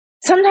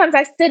sometimes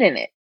I sit in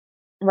it,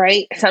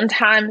 right?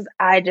 Sometimes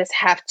I just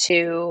have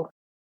to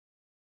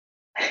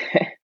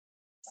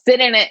sit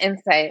in it and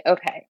say,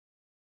 okay,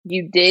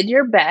 you did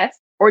your best,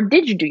 or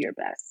did you do your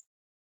best?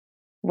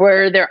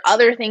 Were there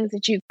other things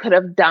that you could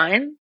have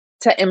done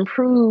to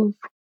improve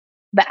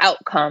the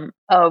outcome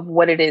of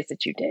what it is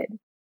that you did?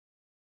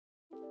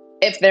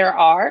 If there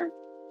are,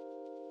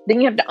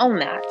 then you have to own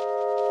that.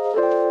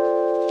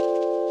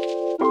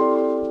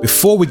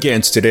 Before we get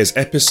into today's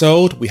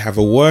episode, we have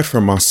a word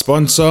from our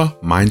sponsor,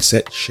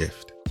 Mindset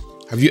Shift.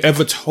 Have you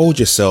ever told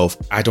yourself,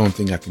 I don't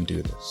think I can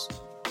do this?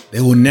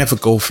 They will never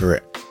go for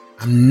it.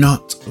 I'm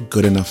not a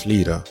good enough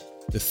leader.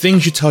 The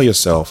things you tell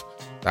yourself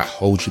that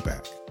hold you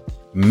back.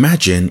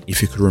 Imagine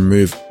if you could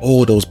remove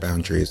all those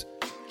boundaries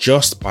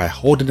just by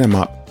holding them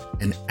up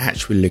and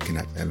actually looking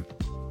at them,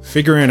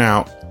 figuring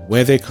out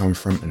where they come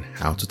from and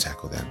how to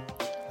tackle them.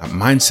 At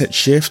Mindset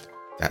Shift,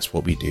 that's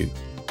what we do.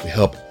 We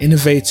help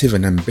innovative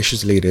and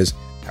ambitious leaders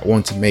that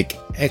want to make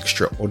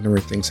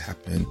extraordinary things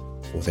happen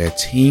for their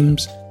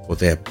teams, for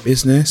their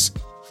business,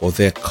 for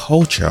their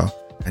culture,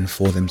 and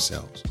for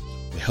themselves.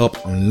 We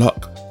help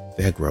unlock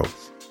their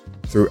growth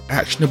through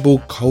actionable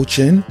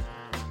coaching,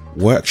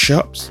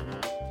 workshops,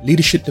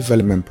 leadership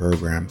development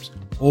programs,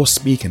 or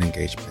speaking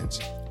engagements.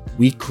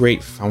 We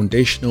create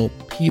foundational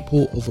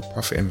people over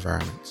profit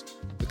environments,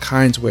 the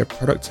kinds where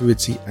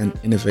productivity and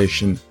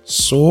innovation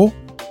soar.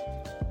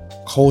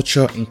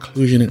 Culture,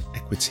 inclusion, and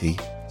equity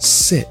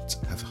sit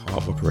at the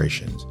heart of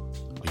operations.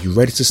 Are you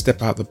ready to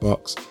step out the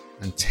box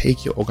and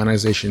take your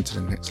organization to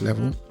the next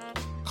level?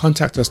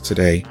 Contact us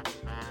today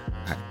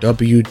at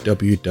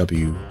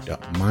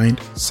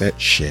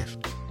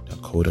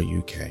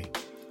www.mindsetshift.co.uk.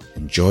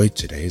 Enjoy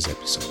today's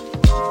episode.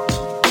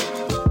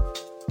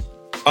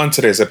 On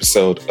today's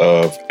episode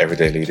of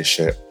Everyday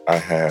Leadership, I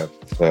have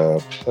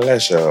the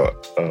pleasure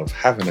of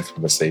having a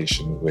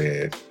conversation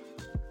with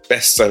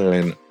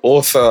best-selling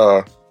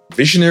author,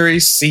 visionary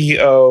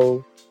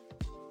CEO,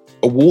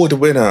 award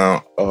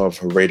winner of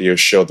her radio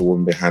show, The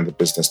Woman Behind the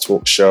Business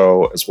Talk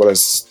Show, as well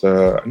as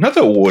another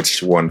award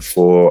she won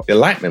for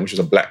Enlightenment, which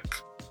was the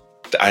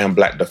I Am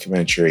Black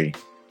documentary.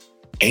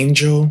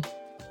 Angel,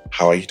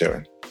 how are you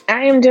doing?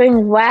 I am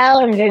doing well.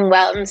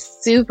 I'm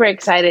super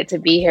excited to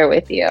be here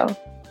with you.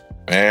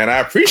 And I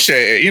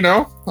appreciate it.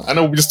 I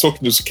know we just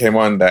talking just came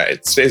on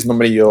that today's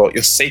normally your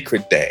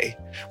sacred day.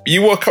 But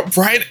you woke up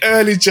bright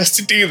early just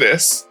to do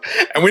this.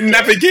 And we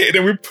navigated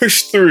and we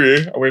pushed through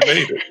and we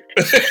made it.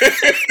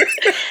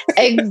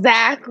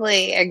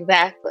 Exactly.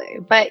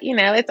 But,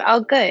 it's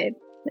all good.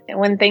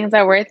 When things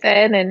are worth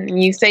it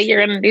and you say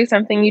you're going to do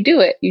something, you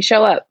do it. You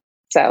show up.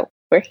 So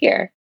we're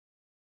here.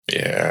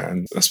 Yeah,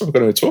 and that's what we're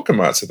going to be talking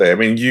about today. I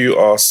mean, you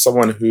are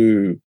someone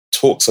who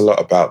talks a lot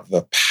about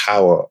the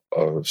power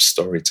of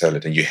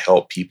storytelling and you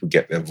help people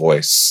get their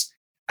voice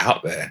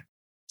out there.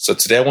 So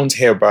today I want to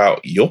hear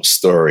about your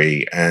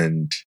story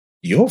and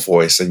your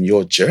voice and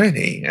your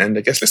journey. And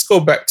I guess let's go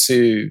back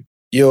to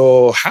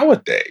your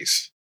Howard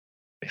days,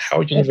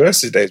 Howard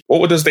University days.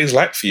 What were those days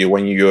like for you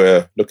when you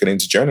were looking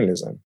into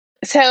journalism?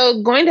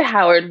 So going to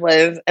Howard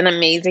was an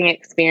amazing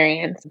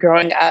experience.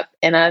 Growing up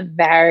in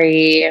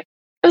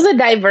it was a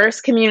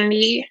diverse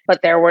community,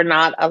 but there were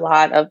not a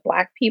lot of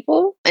Black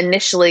people.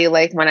 Initially,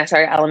 when I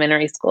started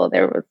elementary school,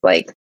 there was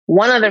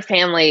one other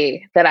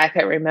family that I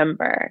could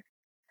remember.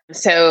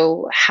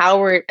 So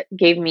Howard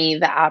gave me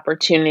the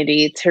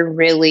opportunity to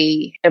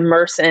really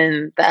immerse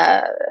in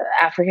the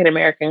African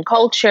American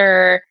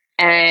culture.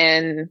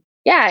 And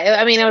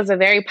it was a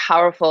very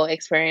powerful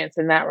experience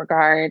in that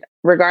regard.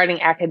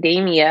 Regarding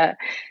academia,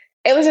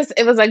 it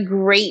was a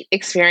great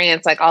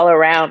experience, all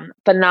around.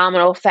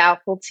 Phenomenal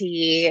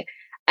faculty.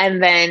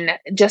 And then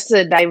just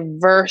a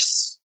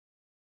diverse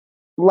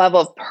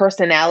level of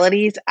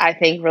personalities, I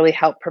think really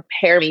helped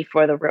prepare me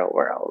for the real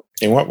world.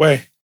 In what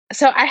way?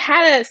 So I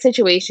had a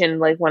situation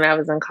when I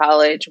was in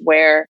college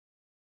where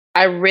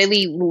I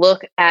really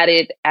look at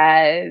it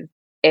as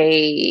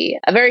a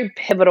very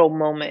pivotal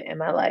moment in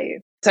my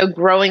life. So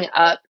growing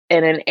up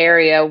in an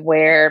area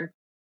where,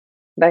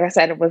 like I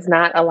said, it was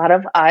not a lot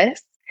of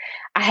us,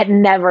 I had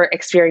never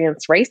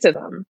experienced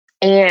racism.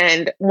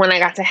 And when I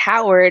got to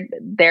Howard,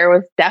 there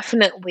was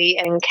definitely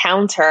an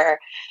encounter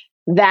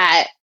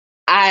that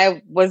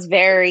I was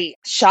very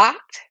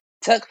shocked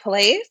took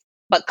place,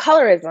 but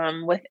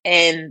colorism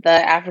within the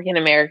African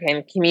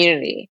American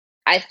community.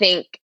 I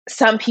think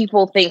some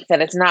people think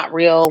that it's not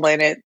real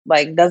and it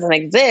doesn't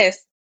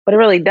exist, but it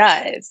really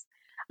does.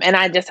 And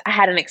I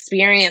had an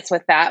experience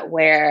with that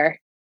where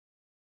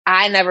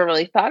I never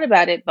really thought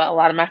about it, but a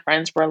lot of my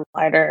friends were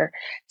lighter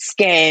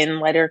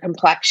skin, lighter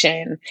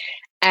complexion.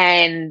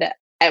 And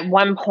at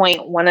one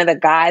point, one of the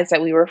guys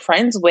that we were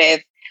friends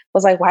with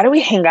was like, why do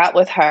we hang out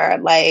with her?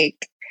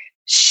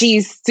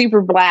 She's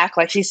super Black,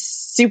 she's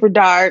super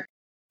dark.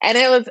 And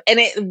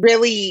it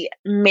really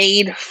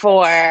made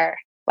for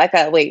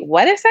wait,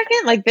 what a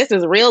second? This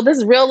is real. This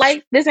is real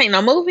life. This ain't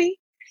no movie.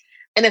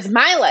 And it's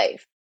my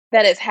life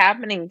that it's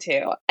happening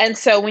to. And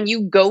so when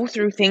you go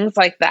through things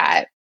like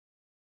that,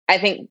 I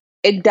think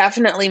it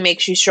definitely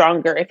makes you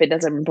stronger if it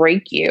doesn't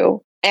break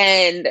you.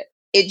 And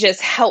it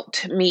just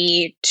helped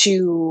me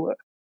to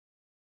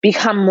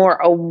become more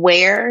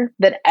aware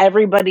that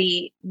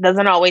everybody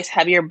doesn't always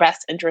have your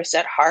best interest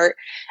at heart.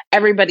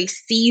 Everybody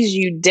sees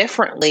you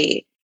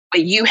differently,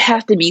 but you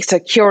have to be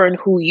secure in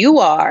who you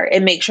are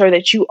and make sure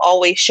that you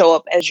always show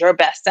up as your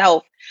best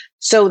self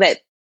so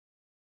that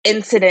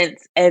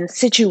incidents and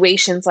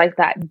situations like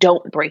that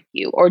don't break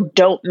you or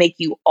don't make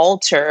you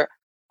alter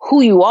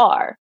who you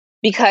are.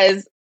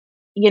 Because,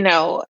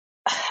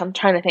 I'm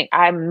trying to think,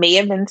 I may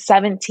have been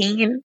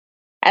 17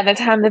 at the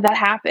time that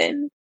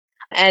happened.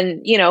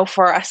 And,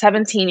 for a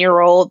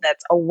 17-year-old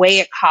that's away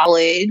at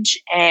college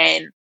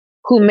and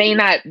who may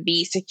not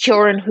be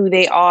secure in who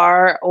they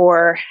are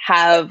or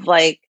have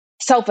like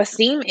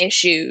self-esteem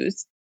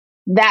issues,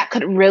 that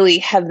could really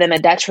have been a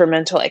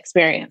detrimental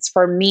experience.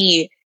 For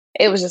me,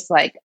 it was just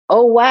like,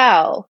 oh,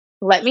 wow,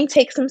 let me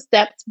take some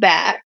steps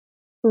back,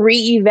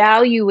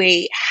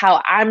 reevaluate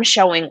how I'm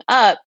showing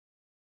up.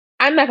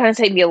 I'm not going to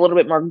say be a little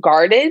bit more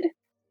guarded,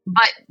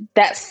 but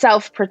that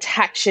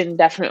self-protection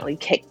definitely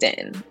kicked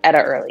in at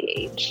an early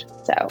age.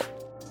 So.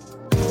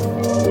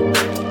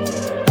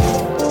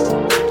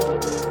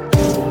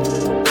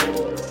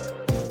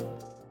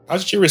 How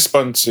did you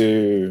respond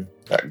to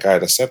that guy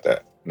that said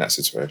that in that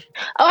situation?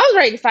 Oh, I was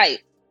ready to fight.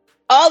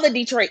 All the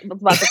Detroit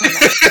was about to come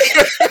out.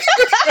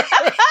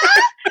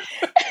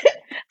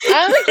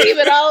 I'm going to keep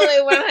it all the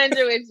way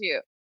 100 with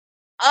you.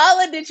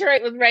 All of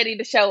Detroit was ready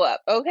to show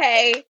up,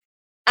 okay?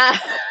 But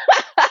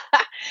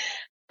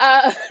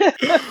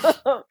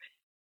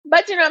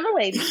I'm a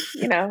lady,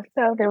 so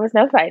there was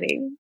no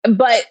fighting.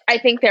 But I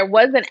think there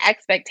was an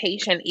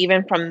expectation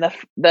even from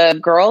the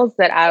girls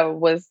that I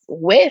was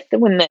with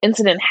when the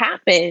incident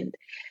happened,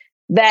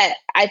 that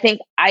I think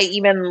I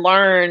even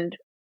learned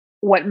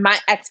what my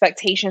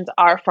expectations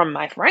are from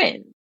my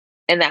friends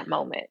in that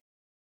moment.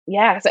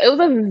 Yeah, so it was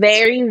a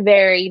very,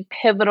 very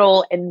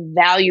pivotal and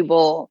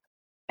valuable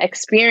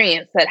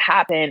experience that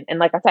happened. And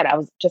like I said, I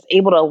was just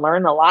able to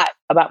learn a lot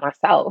about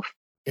myself.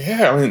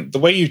 Yeah, I mean, the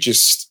way you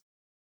just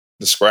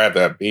described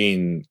that,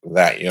 being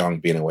that young,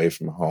 being away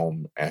from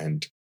home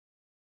and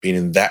being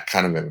in that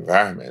kind of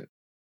environment,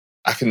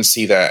 I can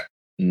see that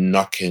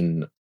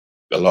knocking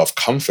a lot of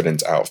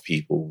confidence out of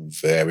people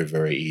very,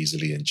 very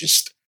easily and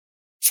just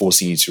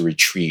forcing you to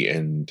retreat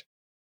and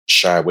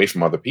shy away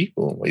from other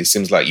people. It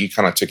seems like you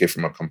kind of took it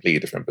from a completely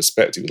different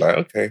perspective. Like,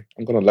 okay,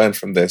 I'm going to learn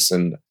from this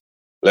and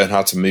learn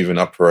how to move and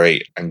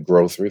operate and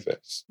grow through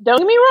this. Don't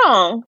get me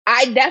wrong.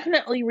 I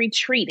definitely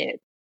retreated.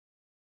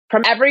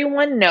 From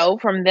everyone, no.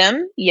 From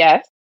them,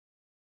 yes.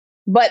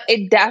 But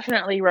it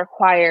definitely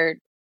required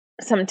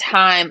some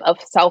time of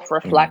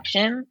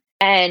self-reflection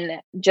and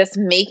just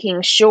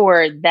making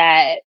sure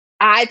that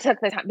I took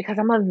the time, because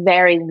I'm a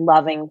very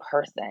loving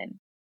person.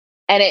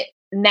 And it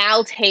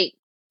now takes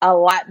a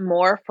lot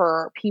more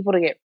for people to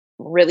get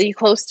really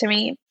close to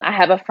me. I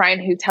have a friend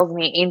who tells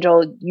me,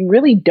 Angel, you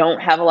really don't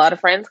have a lot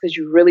of friends because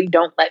you really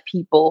don't let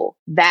people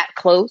that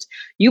close.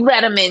 You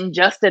let them in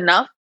just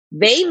enough.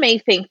 They may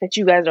think that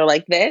you guys are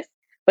like this,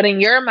 but in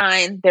your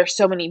mind, there's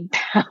so many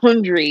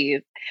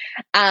boundaries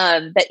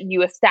that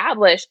you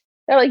establish.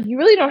 They're like, you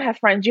really don't have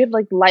friends. You have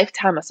like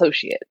lifetime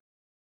associates.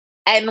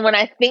 And when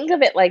I think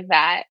of it like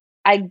that,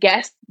 I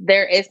guess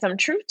there is some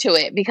truth to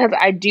it, because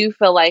I do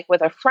feel like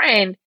with a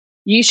friend,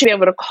 you should be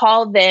able to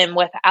call them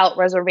without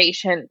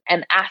reservation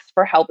and ask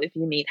for help if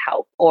you need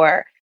help,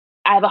 or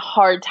I have a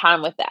hard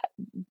time with that.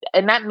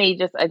 And that may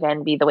just,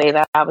 again, be the way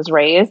that I was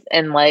raised.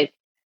 And like,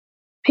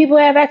 people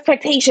have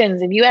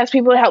expectations. If you ask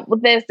people to help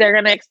with this, they're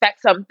going to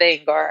expect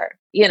something, or,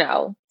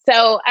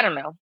 so I don't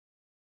know.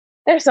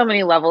 There's so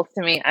many levels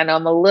to me. I know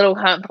I'm a little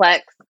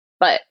complex,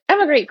 but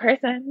I'm a great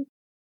person.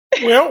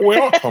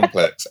 We're all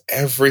complex.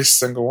 Every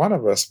single one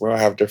of us, we all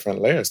have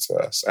different layers to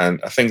us.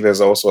 And I think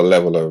there's also a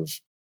level of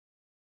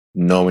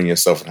knowing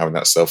yourself and having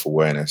that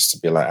self-awareness to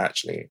be like,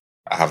 actually,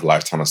 I have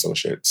lifetime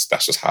associates.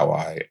 That's just how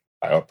I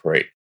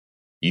operate.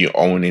 You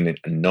owning it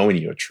and knowing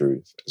your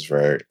truth it's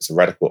a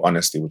radical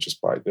honesty, which is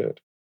quite good.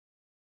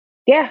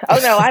 Yeah. Oh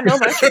no, I know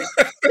my truth.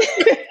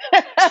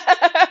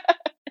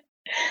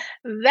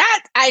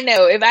 That I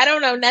know. If I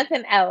don't know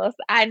nothing else,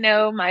 I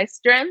know my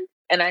strengths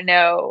and I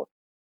know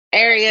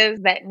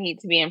areas that need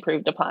to be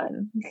improved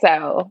upon.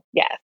 So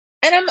yes.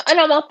 And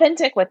I'm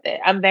authentic with it.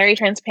 I'm very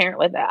transparent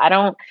with it. I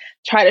don't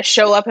try to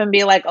show up and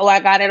be like, oh, I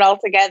got it all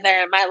together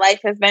and my life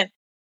has been.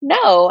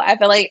 No, I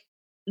feel like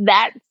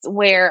that's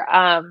where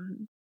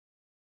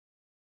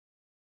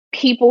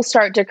people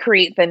start to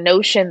create the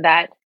notion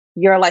that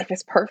your life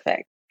is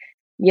perfect,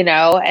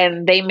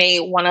 and they may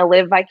want to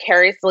live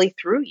vicariously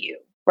through you,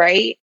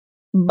 right?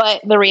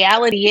 But the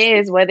reality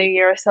is, whether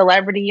you're a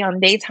celebrity on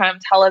daytime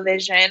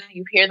television,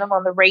 you hear them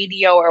on the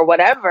radio or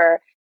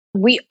whatever,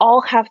 we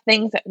all have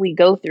things that we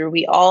go through.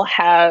 We all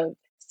have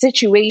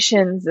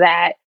situations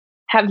that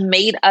have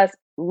made us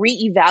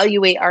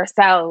reevaluate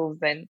ourselves,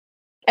 and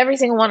every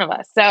single one of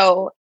us.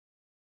 So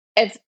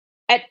if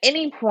at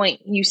any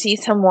point you see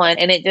someone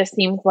and it just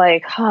seems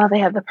like, oh, they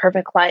have the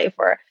perfect life,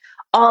 or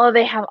oh,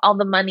 they have all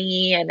the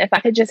money, and if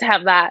I could just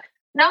have that.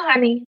 No,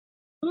 honey.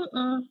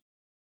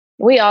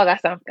 We all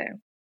got something.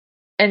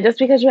 And just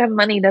because you have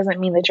money doesn't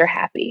mean that you're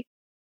happy.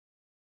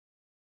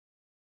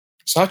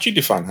 So how do you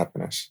define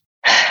happiness?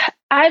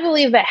 I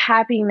believe that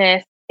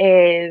happiness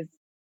is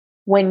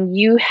when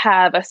you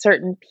have a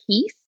certain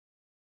peace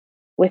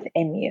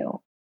within you,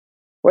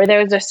 where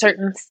there's a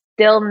certain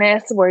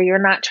stillness, where you're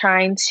not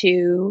trying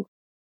to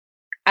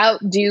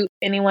outdo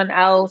anyone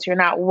else, you're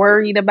not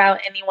worried about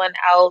anyone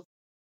else,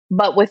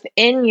 but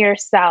within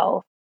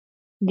yourself,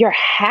 you're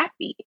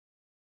happy.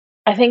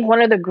 I think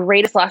one of the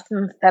greatest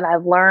lessons that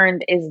I've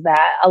learned is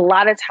that a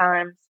lot of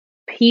times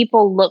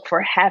people look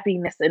for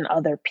happiness in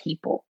other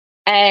people.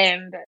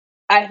 And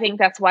I think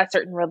that's why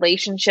certain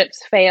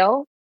relationships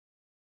fail,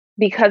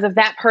 because if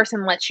that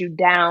person lets you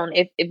down,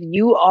 if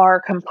you are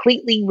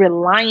completely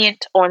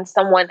reliant on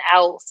someone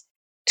else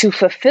to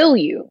fulfill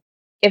you,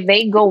 if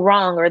they go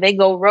wrong or they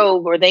go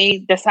rogue or they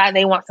decide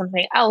they want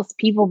something else,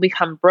 people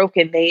become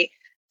broken. They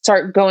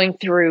start going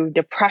through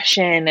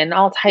depression and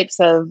all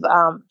types of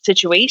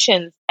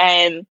situations.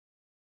 And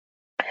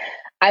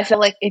I feel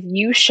like if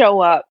you show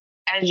up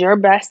as your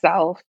best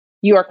self,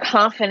 you are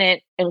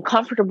confident and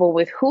comfortable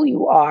with who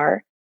you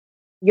are,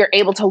 you're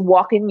able to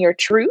walk in your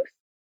truth.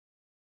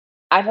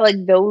 I feel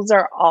like those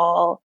are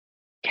all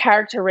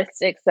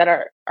characteristics that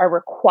are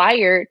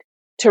required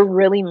to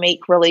really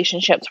make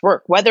relationships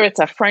work, whether it's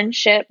a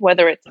friendship,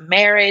 whether it's a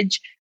marriage,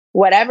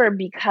 whatever,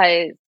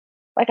 because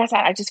like I said,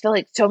 I just feel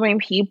like so many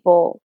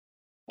people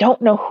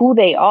don't know who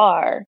they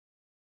are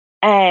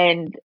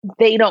and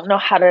they don't know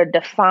how to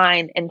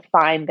define and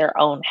find their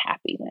own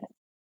happiness.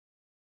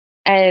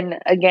 And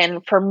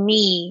again, for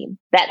me,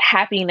 that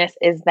happiness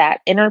is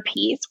that inner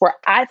peace where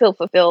I feel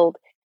fulfilled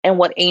in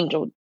what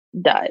Angel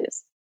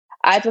does.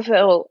 I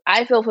feel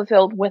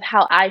fulfilled with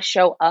how I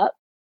show up,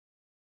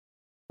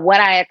 what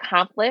I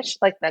accomplish.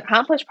 Like the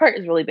accomplished part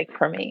is really big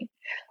for me,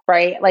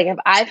 right? Like if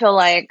I feel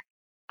like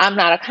I'm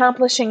not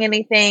accomplishing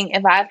anything,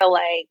 if I feel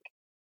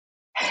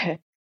like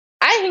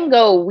I can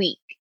go a week,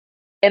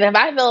 and if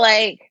I feel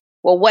like,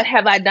 well, what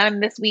have I done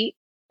this week?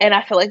 And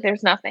I feel like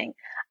there's nothing,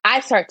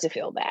 I start to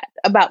feel bad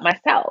about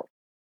myself.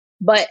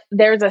 But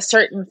there's a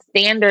certain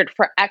standard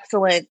for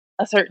excellence,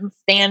 a certain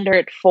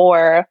standard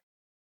for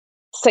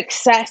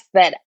success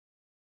that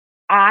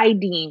I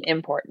deem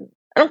important.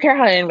 I don't care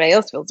how anybody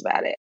else feels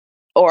about it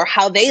or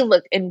how they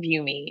look and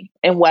view me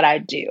and what I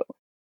do.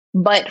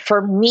 But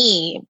for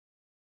me,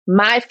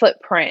 my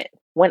footprint,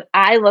 when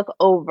I look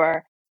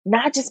over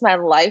not just my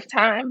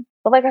lifetime,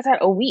 but like I said,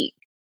 a week.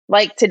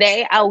 Like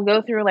today, I'll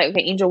go through like,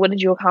 okay, Angel, what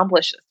did you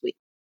accomplish this week?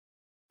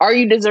 Are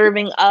you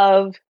deserving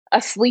of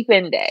a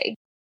sleep-in day?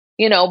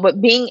 You know,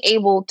 but being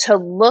able to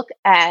look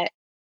at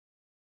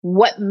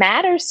what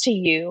matters to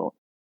you,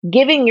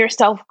 giving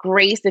yourself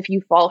grace if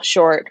you fall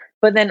short,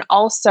 but then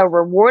also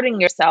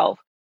rewarding yourself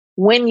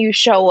when you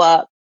show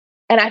up.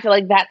 And I feel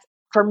like that's,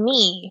 for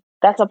me,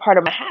 that's a part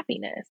of my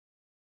happiness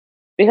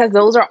because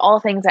those are all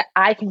things that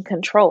I can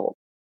control.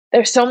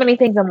 There's so many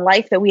things in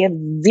life that we have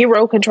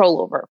zero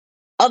control over.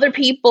 Other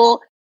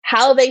people,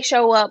 how they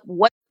show up,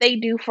 what they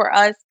do for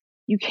us,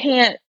 you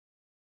can't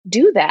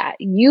do that.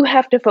 You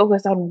have to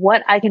focus on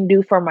what I can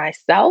do for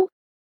myself.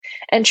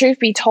 And truth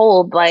be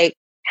told, like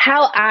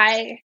how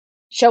I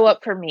show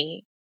up for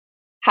me,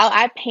 how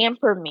I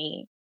pamper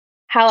me,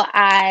 how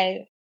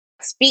I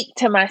speak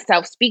to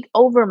myself, speak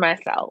over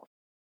myself,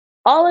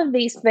 all of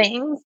these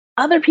things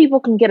other people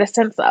can get a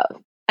sense of.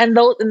 And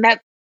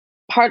that's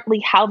partly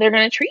how they're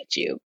going to treat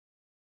you.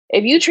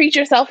 If you treat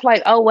yourself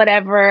like, oh,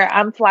 whatever,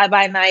 I'm fly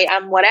by night,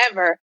 I'm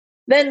whatever,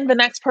 then the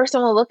next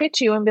person will look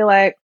at you and be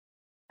like,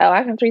 oh,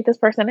 I can treat this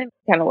person in any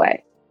kind of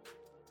way.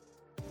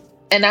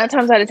 And 9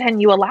 times out of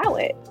 10, you allow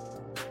it.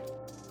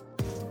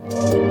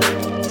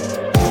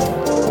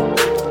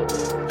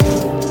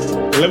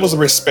 The levels of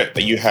respect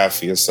that you have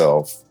for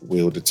yourself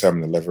will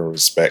determine the level of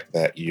respect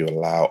that you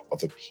allow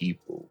other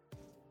people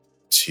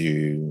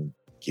to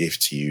give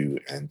to you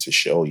and to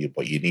show you,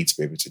 but you need to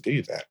be able to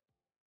do that.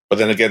 But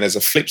then again, there's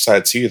a flip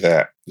side to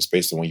that, just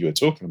based on what you were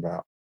talking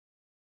about.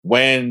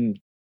 When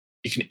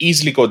you can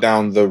easily go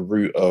down the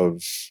route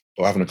of,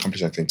 I haven't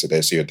accomplished anything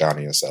today, so you're down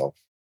on yourself.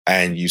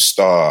 And you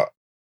start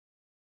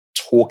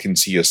talking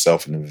to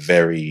yourself in a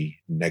very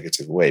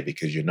negative way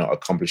because you're not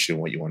accomplishing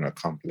what you want to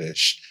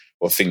accomplish,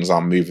 or things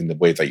aren't moving the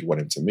way that you want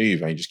them to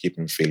move, and you just keep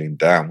them feeling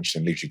down, which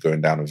then leaves you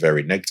going down a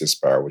very negative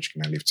spiral, which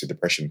can then lead to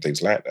depression and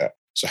things like that.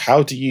 So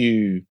how do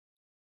you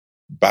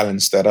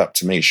balance that up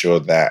to make sure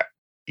that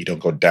you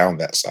don't go down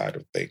that side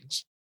of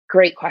things?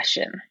 Great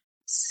question.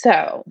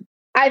 So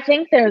I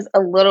think there's a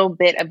little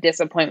bit of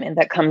disappointment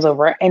that comes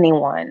over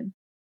anyone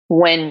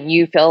when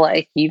you feel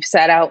like you've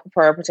set out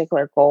for a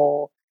particular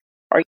goal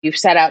or you've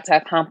set out to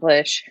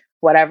accomplish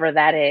whatever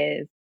that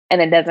is,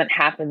 and it doesn't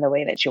happen the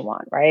way that you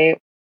want, right?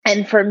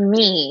 And for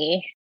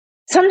me,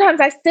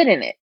 sometimes I sit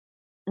in it,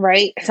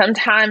 right?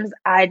 Sometimes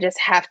I just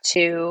have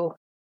to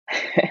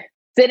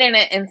sit in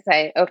it and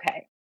say,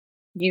 okay,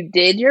 you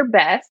did your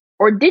best,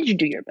 or did you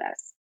do your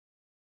best?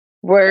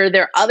 Were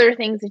there other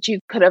things that you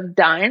could have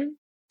done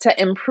to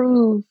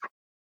improve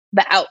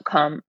the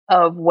outcome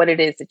of what it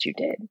is that you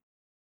did?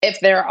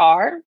 If there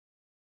are,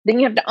 then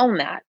you have to own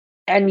that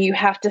And you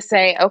have to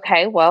say,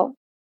 okay, well,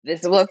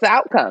 this was the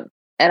outcome.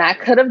 And I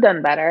could have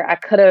done better. I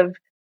could have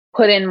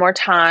put in more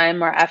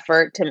time or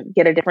effort to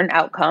get a different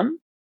outcome.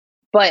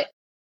 But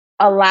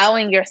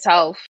allowing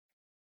yourself,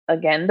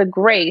 again, the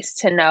grace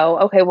to know,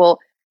 okay, well,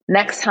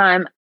 next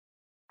time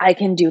I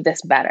can do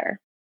this better.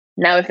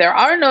 Now, if there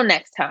are no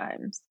next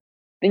times,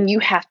 then you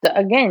have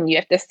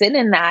to sit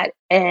in that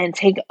and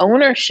take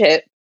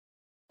ownership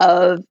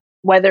of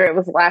whether it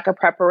was lack of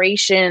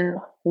preparation,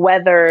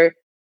 whether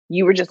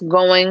you were just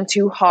going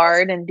too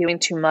hard and doing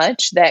too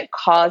much that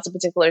caused a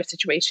particular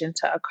situation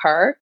to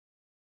occur.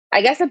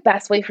 I guess the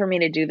best way for me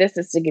to do this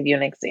is to give you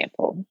an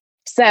example.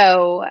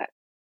 So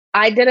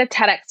I did a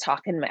TEDx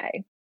talk in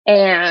May,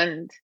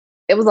 and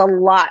it was a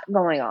lot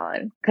going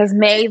on because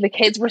May, the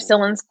kids were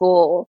still in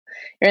school.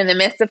 You're in the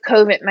midst of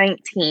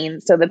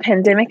COVID-19. So the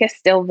pandemic is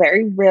still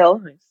very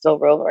real. It's still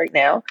real right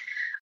now.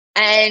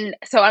 And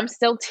so I'm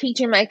still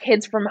teaching my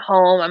kids from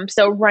home. I'm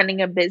still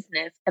running a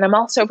business, and I'm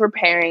also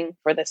preparing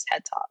for this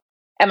TED Talk.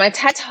 And my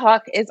TED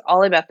Talk is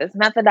all about this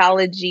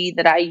methodology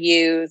that I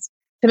use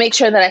to make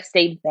sure that I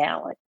stay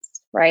balanced,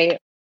 right?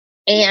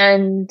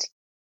 And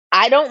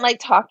I don't like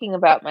talking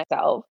about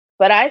myself,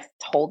 but I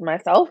told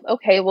myself,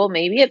 okay, well,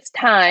 maybe it's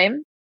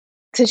time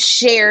to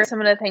share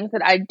some of the things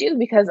that I do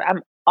because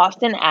I'm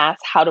often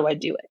asked, how do I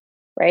do it?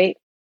 Right.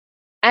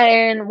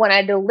 And when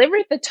I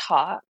delivered the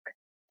talk,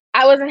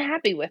 I wasn't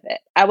happy with it.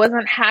 I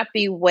wasn't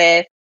happy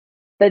with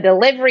the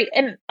delivery.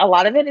 And a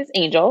lot of it is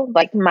Angel.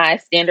 Like, my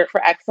standard for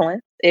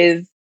excellence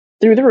is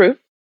through the roof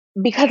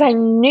because I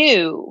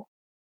knew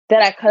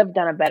that I could have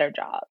done a better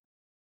job.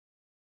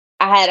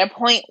 I had a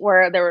point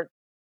where there were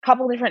a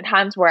couple different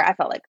times where I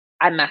felt like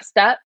I messed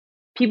up.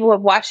 People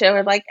have watched it and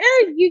were like,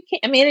 you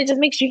can't. I mean, it just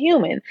makes you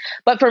human.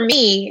 But for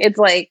me, it's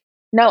like,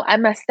 no, I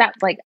messed up.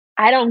 Like,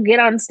 I don't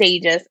get on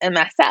stages and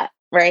mess up.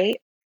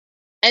 Right.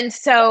 And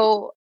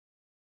so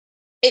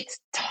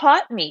it's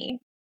taught me,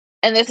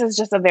 and this is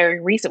just a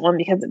very recent one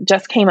because it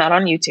just came out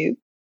on YouTube,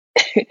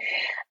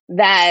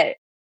 that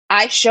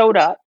I showed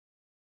up.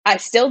 I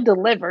still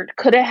delivered.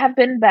 Could it have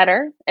been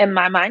better? In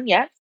my mind,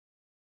 yes.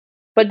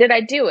 But did I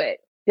do it?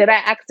 Did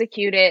I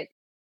execute it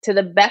to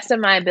the best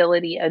of my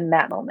ability in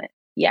that moment?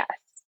 Yes.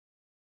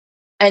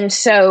 And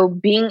so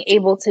being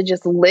able to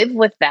just live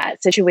with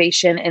that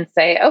situation and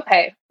say,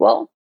 okay,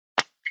 well,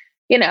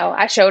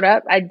 I showed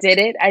up, I did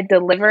it, I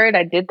delivered,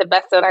 I did the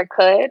best that I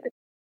could.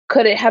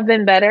 Could it have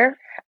been better?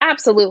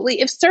 Absolutely,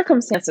 if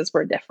circumstances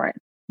were different.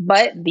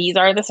 But these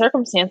are the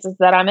circumstances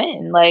that I'm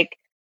in. Like,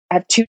 I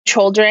have 2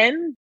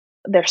 children.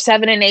 They're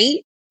 7 and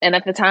 8. And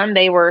at the time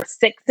they were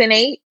 6 and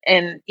 8.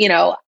 And,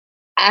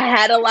 I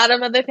had a lot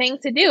of other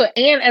things to do.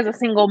 And as a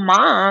single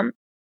mom,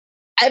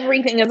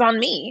 everything is on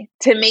me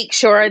to make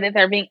sure that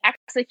they're being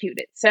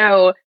executed.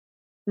 So,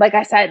 like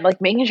I said, like,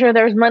 making sure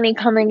there's money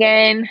coming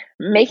in,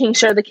 making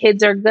sure the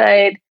kids are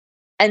good,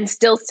 and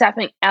still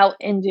stepping out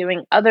and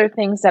doing other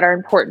things that are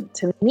important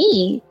to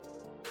me.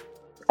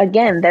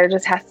 Again, there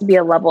just has to be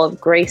a level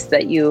of grace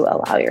that you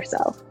allow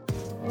yourself.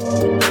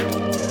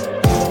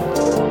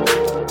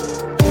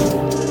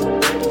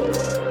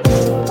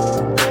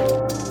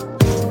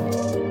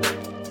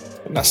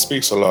 And that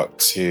speaks a lot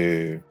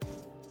to,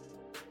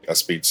 I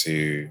speak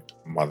to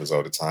mothers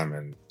all the time,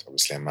 and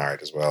obviously I'm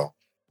married as well,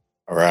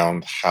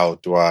 around how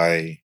do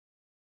I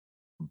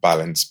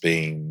balance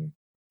being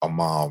a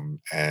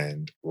mom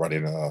and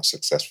running a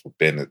successful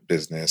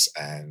business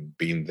and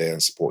being there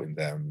and supporting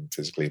them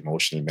physically,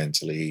 emotionally,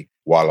 mentally,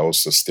 while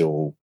also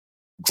still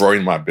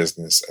growing my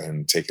business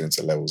and taking it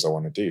to levels I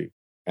want to do.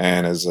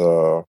 And as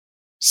a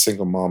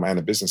single mom and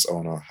a business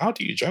owner, how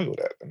do you juggle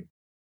that then?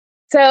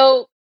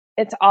 So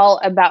it's all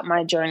about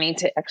my journey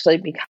to actually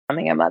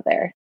becoming a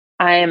mother.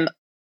 I'm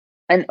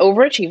an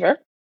overachiever.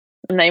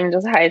 I'm not even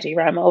just a high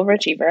achiever. I'm an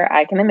overachiever.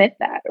 I can admit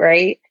that,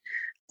 right?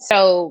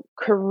 So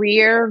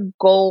career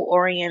goal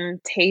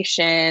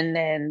orientation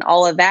and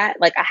all of that,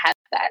 like, I have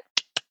that.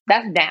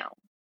 That's down,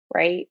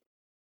 right?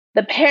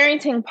 The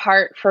parenting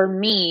part for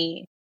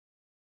me,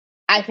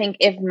 I think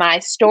if my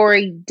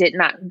story did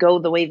not go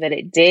the way that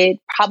it did,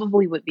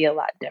 probably would be a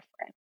lot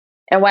different.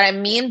 And what I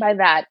mean by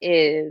that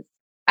is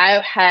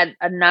I had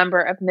a number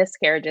of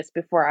miscarriages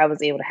before I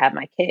was able to have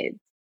my kids.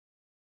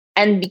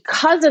 And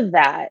because of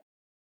that,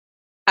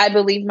 I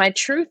believe my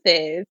truth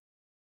is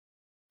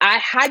I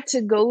had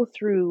to go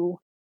through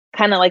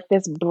kind of like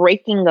this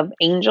breaking of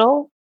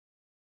Angel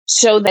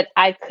so that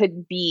I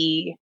could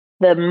be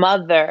the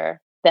mother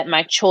that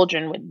my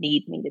children would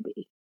need me to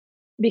be.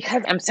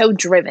 Because I'm so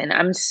driven.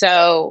 I'm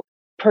so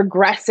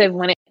progressive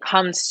when it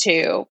comes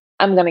to,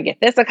 I'm going to get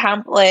this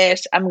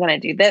accomplished. I'm going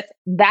to do this.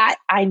 That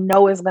I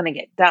know is going to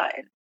get done.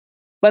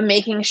 But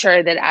making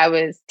sure that I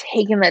was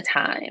taking the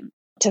time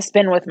to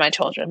spend with my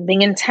children,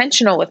 being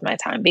intentional with my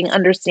time, being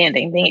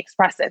understanding, being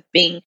expressive,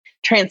 being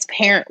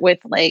transparent with,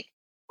 like,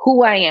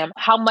 who I am,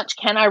 how much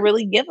can I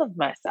really give of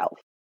myself,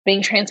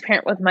 being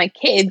transparent with my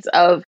kids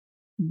of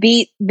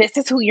this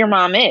is who your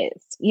mom is,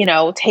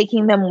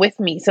 taking them with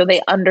me so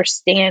they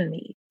understand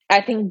me.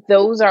 I think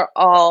those are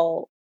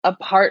all a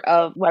part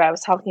of what I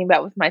was talking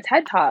about with my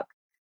TED Talk.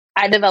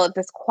 I developed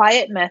this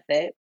quiet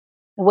method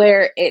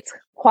where it's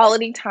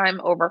quality time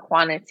over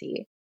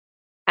quantity.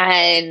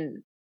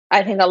 And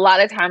I think a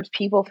lot of times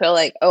people feel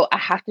like, oh, I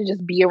have to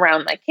just be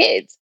around my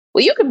kids.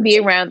 Well, you can be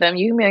around them.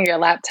 You can be on your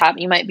laptop.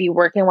 You might be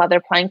working while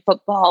they're playing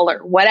football or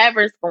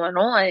whatever's going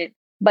on.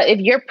 But if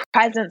your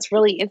presence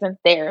really isn't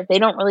there, if they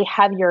don't really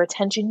have your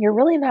attention, you're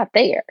really not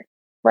there,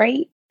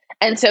 right?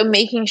 And so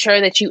making sure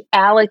that you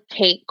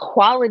allocate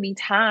quality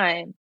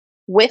time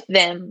with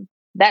them,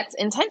 that's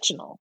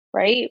intentional,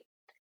 right?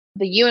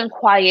 The you in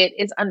quiet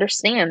is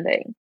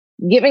understanding,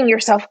 giving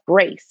yourself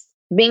grace,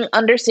 being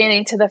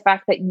understanding to the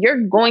fact that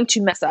you're going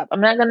to mess up.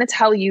 I'm not going to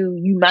tell you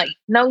you might.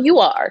 No, you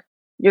are.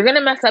 You're going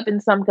to mess up in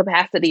some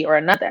capacity or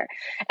another.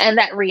 And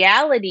that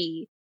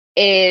reality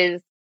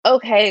is,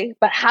 okay,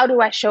 but how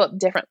do I show up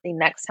differently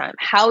next time?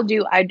 How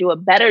do I do a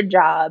better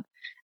job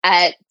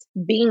at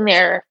being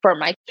there for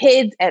my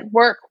kids at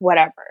work,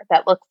 whatever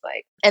that looks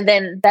like? And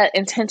then that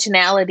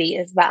intentionality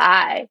is the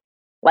I.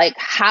 Like,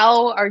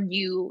 how are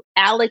you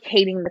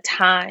allocating the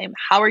time?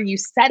 How are you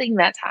setting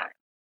that time?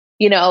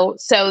 You know,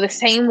 so the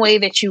same way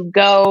that you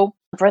go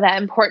for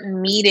that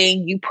important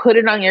meeting, you put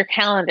it on your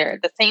calendar.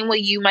 The same way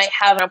you might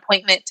have an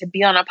appointment to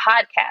be on a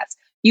podcast,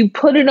 you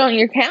put it on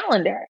your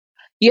calendar.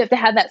 You have to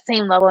have that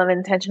same level of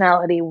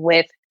intentionality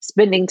with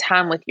spending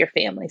time with your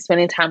family,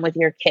 spending time with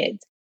your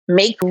kids.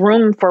 Make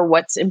room for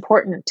what's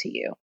important to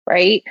you,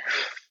 right?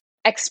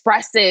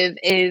 Expressive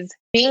is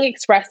being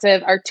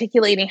expressive,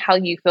 articulating how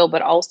you feel,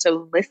 but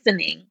also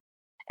listening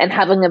and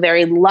having a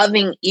very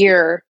loving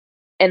ear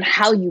in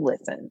how you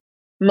listen.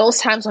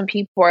 Most times when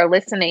people are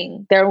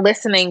listening, they're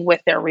listening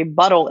with their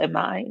rebuttal in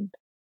mind,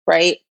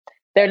 right?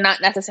 They're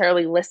not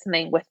necessarily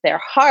listening with their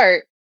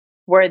heart,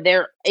 where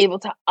they're able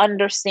to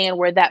understand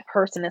where that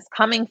person is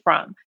coming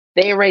from.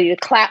 They're ready to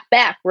clap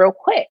back real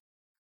quick.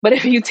 But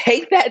if you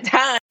take that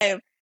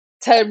time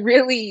to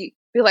really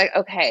be like,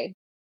 okay,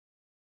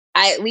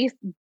 I at least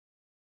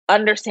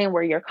understand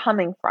where you're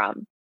coming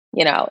from,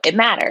 you know, it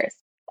matters.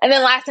 And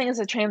then last thing is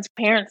the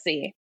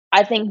transparency.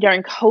 I think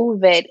during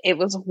COVID, it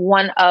was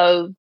one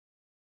of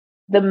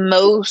the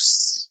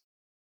most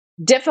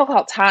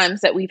difficult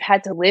times that we've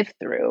had to live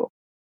through.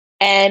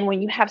 And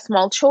when you have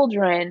small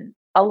children,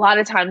 a lot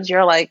of times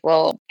you're like,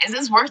 well, is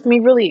this worth me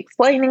really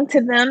explaining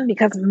to them?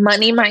 Because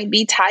money might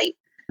be tight.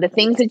 The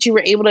things that you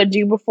were able to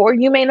do before,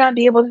 you may not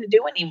be able to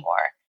do anymore.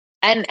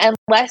 And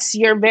unless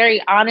you're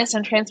very honest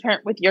and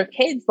transparent with your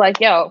kids,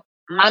 like, yo,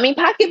 mommy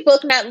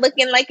pocketbook not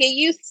looking like it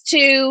used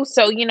to.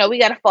 So, you know, we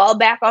got to fall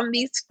back on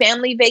these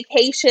family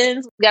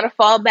vacations. We got to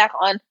fall back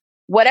on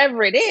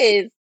whatever it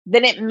is.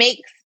 Then it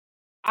makes,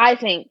 I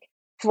think,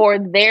 for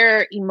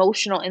their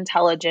emotional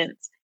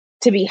intelligence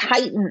to be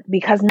heightened,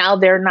 because now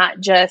they're not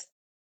just,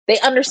 they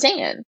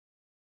understand,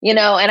 you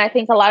know. And I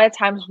think a lot of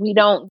times we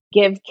don't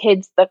give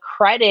kids the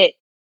credit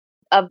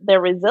of their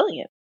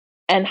resilience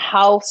and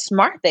how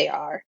smart they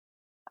are.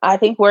 I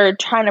think we're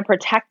trying to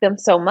protect them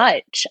so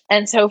much.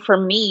 And so for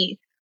me,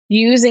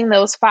 using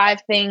those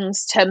 5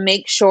 things to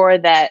make sure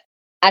that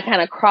I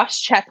kind of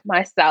cross-check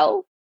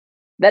myself,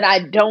 that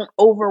I don't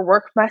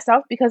overwork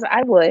myself, because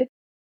I would,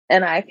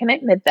 and I can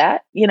admit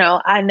that. You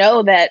know, I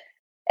know that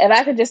if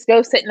I could just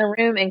go sit in a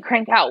room and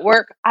crank out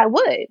work, I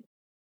would.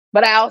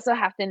 But I also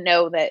have to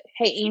know that,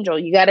 hey, Angel,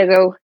 you got to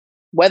go,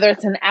 whether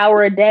it's an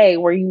hour a day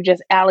where you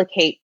just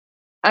allocate,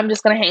 I'm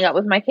just going to hang out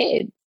with my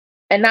kids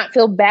and not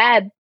feel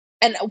bad.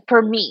 And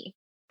for me,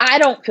 I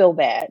don't feel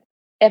bad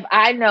if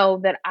I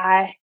know that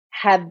I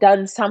have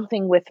done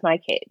something with my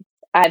kids.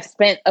 I've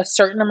spent a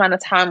certain amount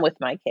of time with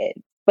my kids.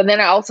 But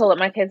then I also let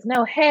my kids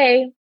know,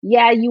 hey,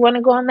 yeah, you want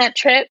to go on that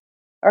trip?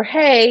 Or,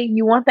 hey,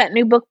 you want that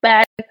new book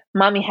bag?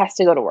 Mommy has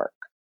to go to work.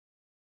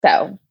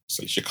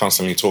 So you're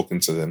constantly talking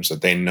to them so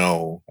they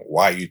know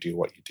why you do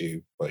what you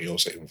do, but you're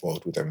also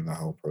involved with them in the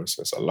whole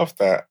process. I love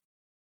that.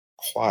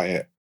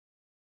 Quiet.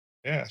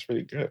 Yeah, it's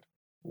really good.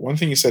 One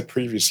thing you said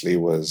previously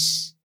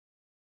was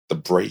the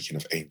breaking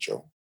of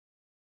Angel.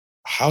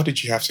 How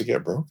did you have to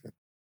get broken?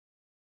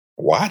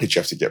 Why did you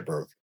have to get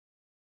broken?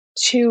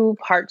 2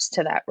 parts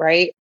to that,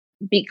 right?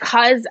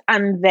 Because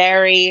I'm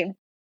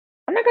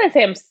not going to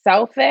say I'm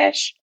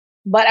selfish,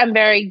 but I'm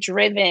very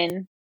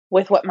driven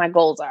with what my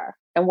goals are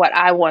and what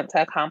I want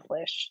to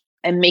accomplish,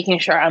 and making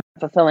sure I'm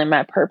fulfilling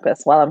my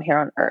purpose while I'm here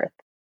on earth.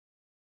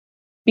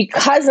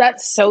 Because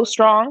that's so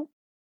strong,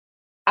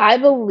 I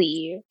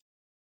believe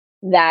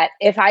that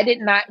if I did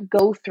not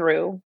go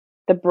through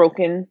the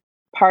broken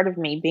part of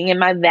me, being in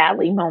my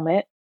valley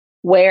moment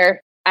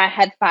where I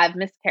had 5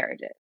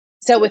 miscarriages.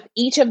 So with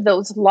each of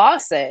those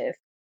losses,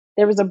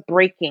 there was a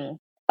breaking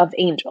of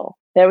Angel.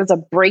 There was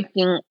a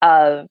breaking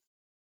of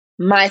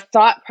my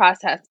thought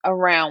process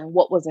around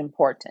what was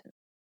important.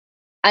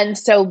 And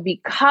so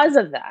because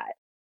of that,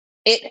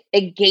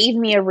 it gave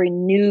me a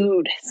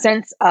renewed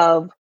sense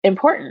of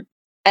importance.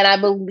 And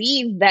I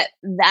believe that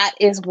that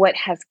is what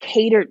has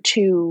catered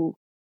to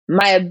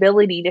my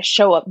ability to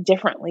show up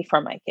differently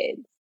for my kids.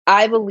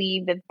 I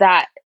believe that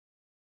that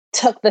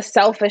took the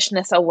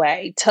selfishness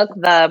away, took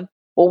the,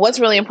 well, what's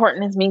really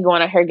important is me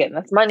going out here getting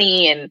this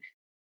money and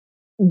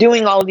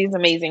doing all of these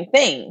amazing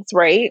things,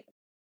 right?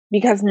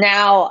 Because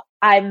now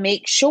I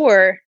make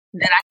sure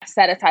that I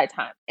set aside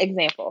time.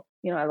 Example,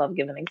 I love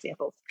giving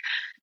examples.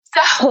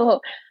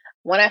 So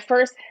when I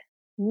first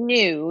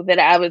knew that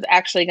I was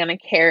actually going to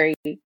carry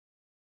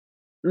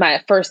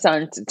my first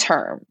son to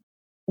term,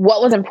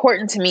 what was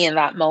important to me in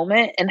that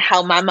moment and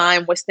how my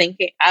mind was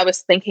thinking, I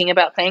was thinking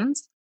about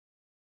things.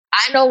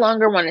 I no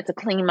longer wanted to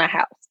clean my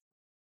house.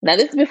 Now,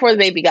 this is before the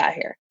baby got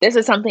here. This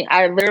is something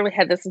I literally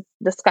had this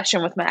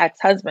discussion with my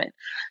ex-husband.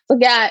 So,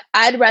 yeah,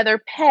 I'd rather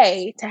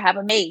pay to have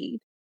a maid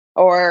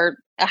or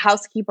a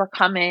housekeeper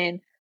come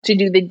in to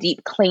do the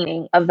deep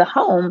cleaning of the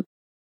home.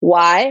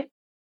 Why?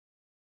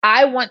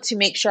 I want to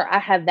make sure I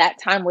have that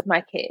time with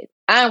my kid.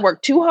 I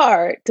work too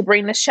hard to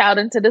bring this child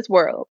into this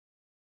world.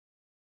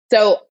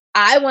 So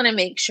I want to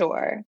make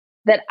sure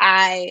that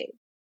I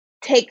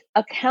take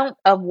account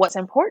of what's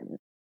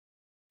important.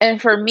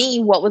 And for me,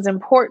 what was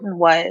important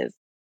was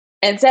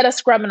instead of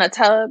scrubbing a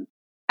tub,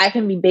 I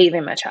can be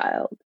bathing my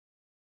child,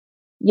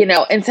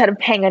 instead of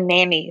paying a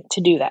nanny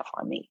to do that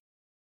for me.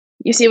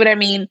 You see what I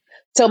mean?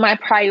 So my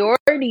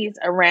priorities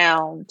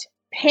around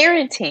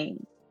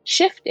parenting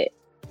shifted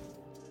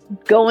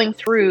going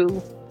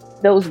through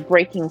those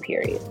breaking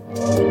periods.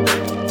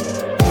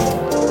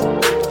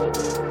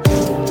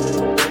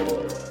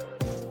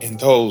 In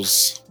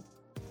those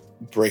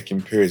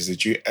breaking periods,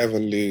 did you ever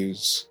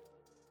lose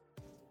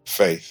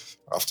faith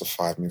after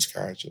 5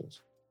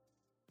 miscarriages?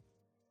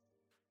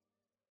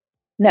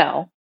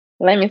 No.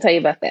 Let me tell you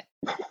about that.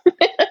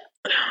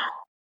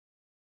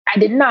 I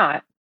did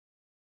not.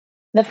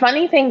 The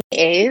funny thing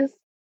is,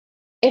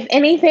 if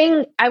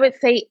anything, I would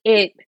say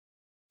it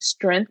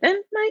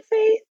strengthened my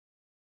faith.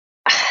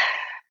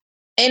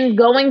 In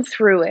going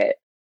through it,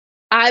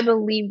 I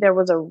believe there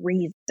was a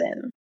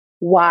reason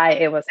why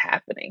it was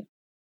happening.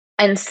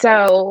 And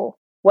so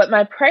what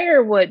my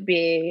prayer would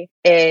be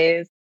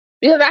is,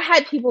 because I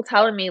had people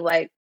telling me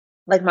like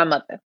my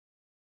mother,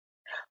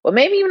 well,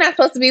 maybe you're not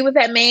supposed to be with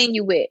that man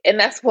you with. And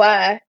that's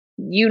why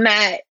you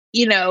not,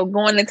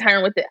 going to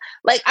turn with it.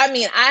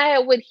 I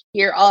would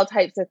hear all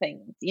types of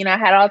things. I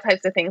had all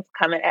types of things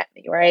coming at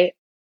me, right?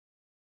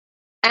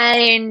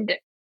 And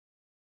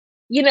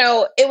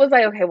it was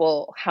like, okay,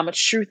 well, how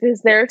much truth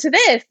is there to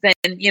this?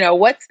 And,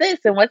 what's this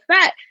and what's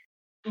that?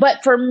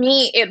 But for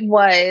me,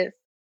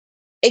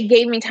 it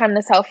gave me time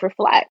to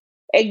self-reflect.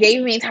 It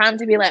gave me time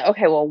to be like,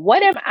 okay, well,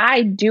 what am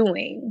I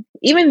doing?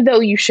 Even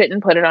though you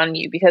shouldn't put it on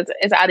you because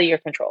it's out of your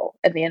control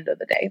at the end of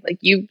the day. Like,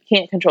 you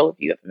can't control if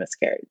you have a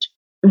miscarriage.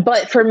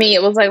 But for me,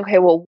 it was like, okay,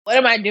 well, what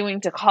am I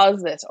doing to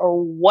cause this?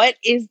 Or what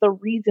is the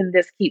reason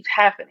this keeps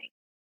happening?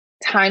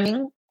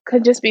 Timing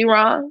could just be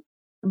wrong.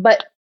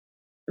 But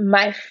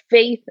my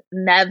faith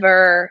I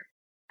never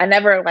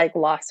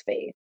lost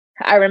faith.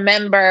 I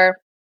remember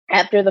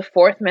after the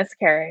 4th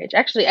miscarriage,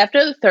 actually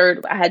after the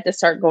 3rd, I had to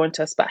start going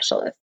to a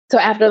specialist. So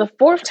after the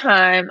 4th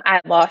time I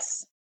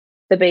lost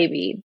the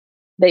baby,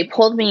 they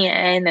pulled me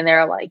in and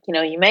they're like,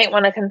 you might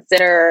want to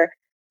consider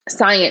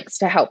science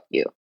to help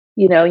you.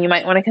 You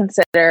might want to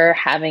consider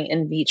having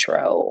in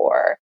vitro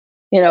or,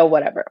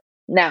 whatever.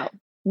 Now,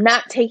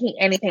 not taking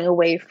anything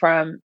away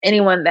from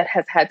anyone that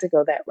has had to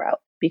go that route,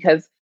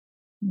 because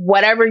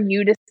whatever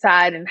you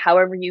decide and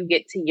however you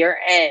get to your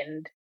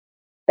end,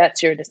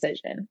 that's your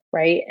decision,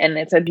 right? And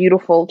it's a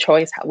beautiful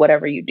choice,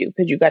 whatever you do,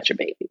 because you got your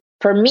baby.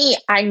 For me,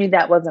 I knew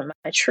that wasn't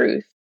my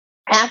truth.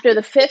 After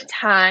the 5th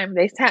time,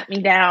 they sat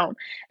me down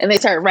and they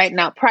started writing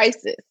out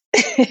prices.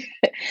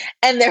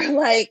 And they're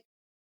like,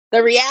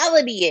 the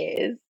reality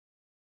is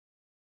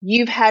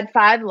you've had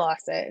 5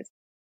 losses.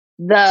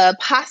 The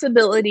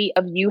possibility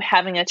of you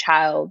having a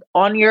child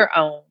on your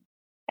own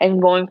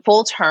and going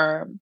full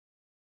term,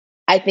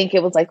 I think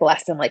it was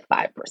less than 5%.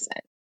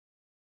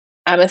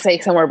 I'm going to say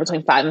somewhere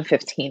between 5 and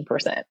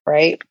 15%,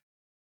 right?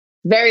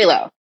 Very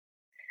low.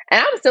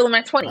 And I was still in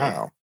my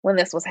 20s when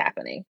this was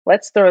happening.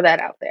 Let's throw that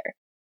out there.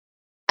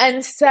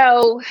 And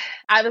so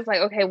I was like,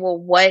 okay, well,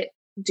 what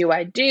do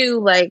I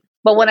do?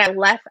 But when I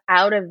left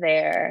out of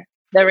there,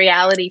 the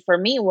reality for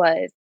me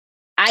was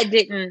I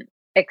didn't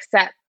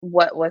accept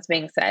what was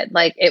being said.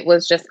 It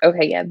was just,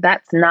 okay, yeah,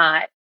 that's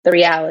not the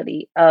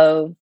reality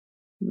of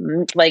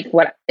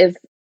what is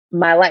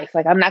my life.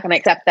 I'm not going to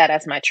accept that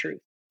as my truth.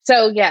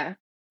 So yeah,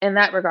 in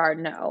that regard,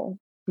 no,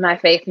 my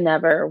faith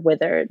never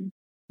withered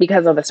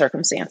because of the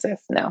circumstances.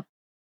 No.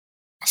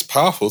 It's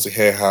powerful to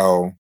hear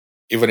how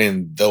even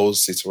in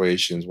those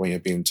situations when you're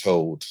being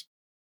told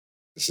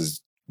this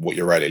is what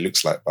your reality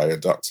looks like by your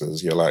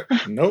doctors, you're like,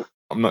 nope,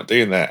 I'm not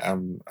doing that.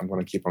 I'm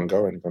going to keep on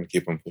going. I'm going to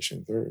keep on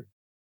pushing through.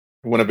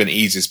 It wouldn't have been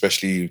easy,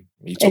 especially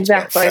when you talked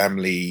about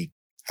family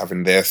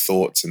having their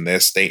thoughts and their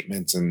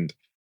statements and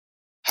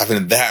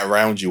having that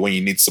around you when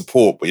you need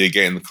support, but you're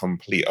getting the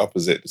complete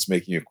opposite. It's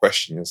making you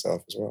question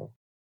yourself as well.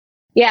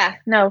 Yeah,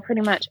 no,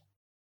 pretty much.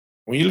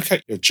 When you look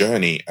at your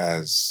journey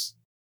as,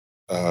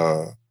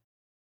 I'm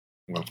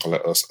going to call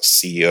it a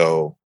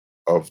CEO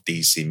of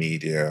DC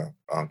Media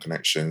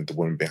Connection, the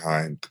woman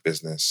behind the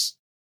business,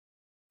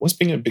 what's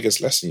been your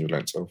biggest lesson you've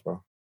learned so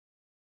far?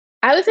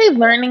 I would say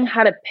learning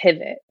how to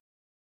pivot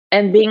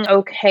and being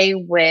okay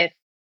with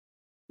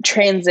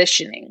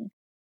transitioning.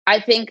 I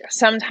think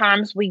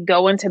sometimes we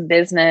go into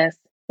business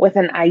with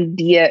an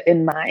idea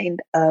in mind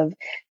of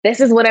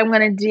this is what I'm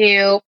going to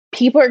do.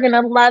 People are going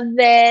to love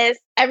this.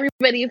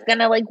 Everybody's going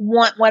to like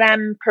want what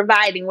I'm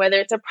providing, whether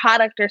it's a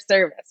product or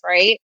service,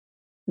 right?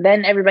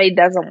 Then everybody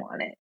doesn't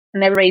want it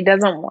and everybody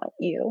doesn't want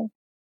you.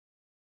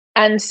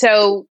 And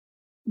so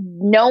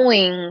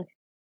knowing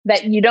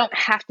that you don't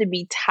have to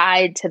be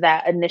tied to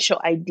that initial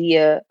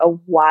idea of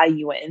why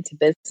you went into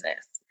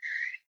business,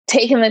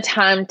 taking the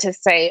time to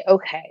say,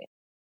 okay,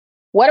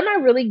 what am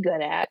I really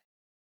good at?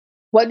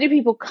 What do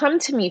people come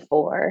to me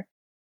for?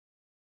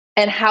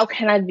 And how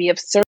can I be of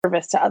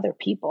service to other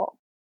people?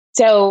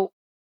 So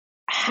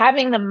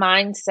having the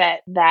mindset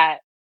that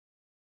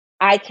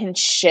I can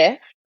shift,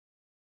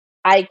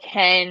 I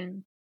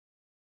can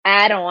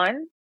add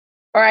on,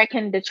 or I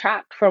can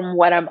detract from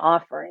what I'm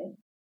offering.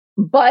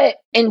 But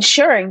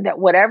ensuring that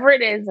whatever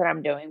it is that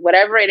I'm doing,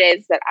 whatever it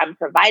is that I'm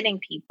providing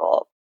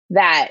people,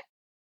 that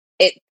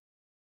it's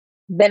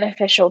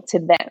beneficial to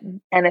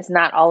them. And it's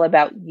not all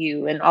about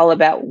you and all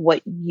about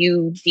what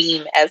you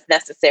deem as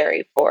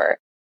necessary for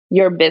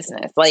your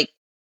business. Like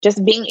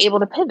just being able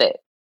to pivot.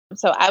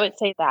 So I would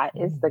say that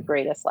is the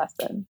greatest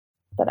lesson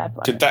that I've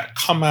learned. Did that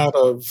come out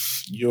of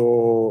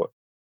your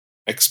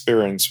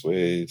experience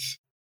with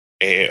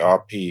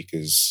AARP?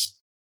 Because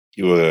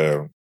you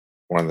were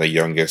one of the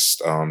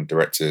youngest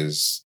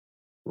directors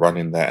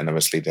running that, and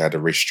obviously they had a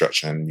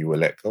restructure and you were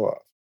let go of.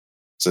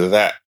 So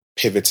that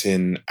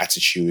pivoting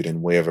attitude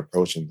and way of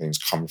approaching things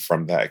come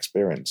from that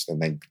experience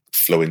and then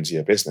flow into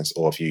your business?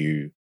 Or did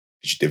you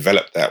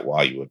develop that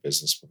while you were a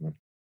businesswoman?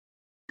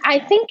 I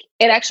think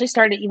it actually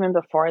started even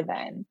before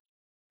then.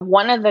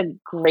 One of the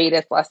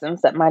greatest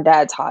lessons that my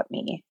dad taught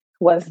me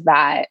was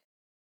that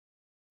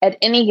at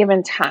any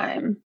given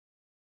time,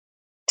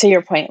 to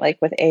your point, like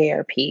with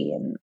AARP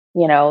and,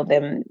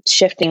 them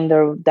shifting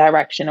the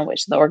direction in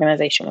which the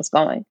organization was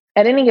going,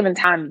 at any given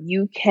time,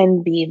 you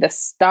can be the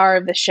star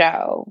of the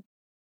show.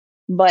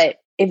 But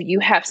if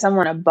you have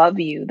someone above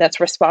you that's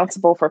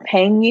responsible for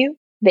paying you,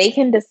 they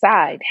can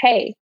decide,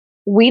 hey,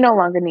 we no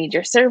longer need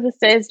your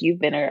services. You've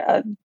been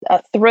a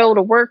thrill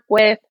to work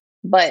with,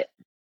 but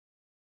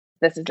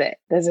this is it.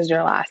 This is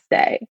your last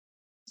day.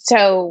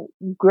 So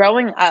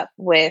growing up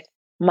with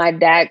my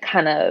dad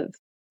kind of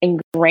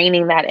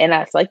ingraining that in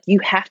us, like you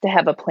have to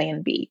have a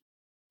plan B.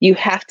 You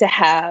have to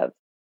have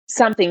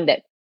something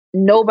that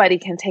nobody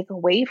can take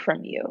away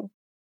from you.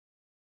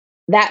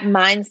 That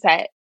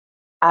mindset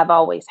I've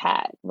always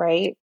had,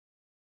 right?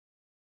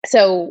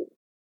 So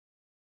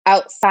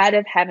outside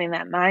of having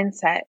that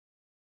mindset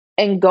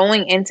and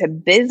going into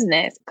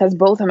business, because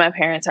both of my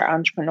parents are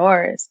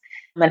entrepreneurs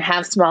and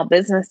have small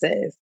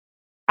businesses,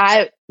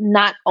 I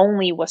not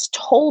only was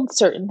told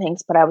certain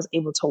things, but I was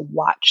able to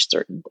watch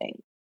certain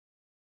things.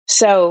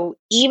 So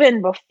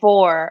even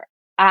before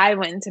I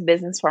went into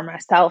business for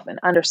myself and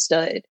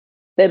understood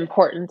the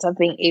importance of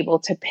being able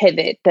to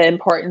pivot, the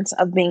importance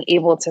of being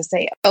able to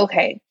say,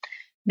 okay,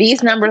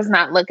 these numbers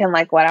not looking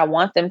like what I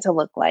want them to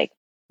look like.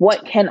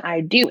 What can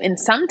I do? And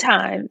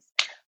sometimes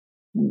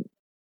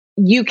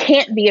you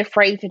can't be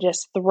afraid to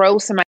just throw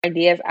some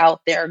ideas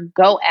out there,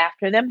 go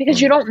after them, because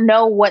you don't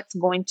know what's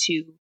going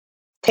to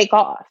take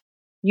off.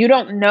 You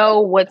don't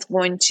know what's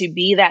going to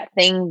be that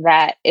thing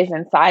that is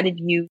inside of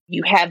you.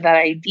 You have that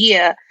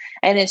idea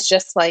and it's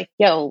just like,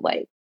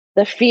 like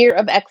the fear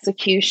of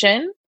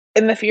execution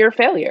and the fear of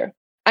failure.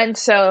 And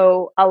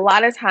so a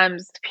lot of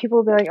times people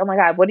will be like, oh my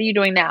God, what are you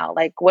doing now?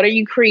 Like, what are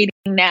you creating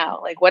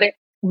now? Like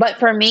but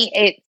for me,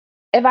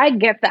 if I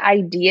get the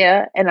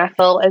idea and I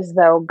feel as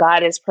though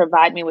God has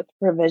provided me with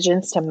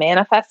provisions to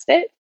manifest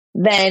it,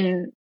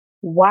 then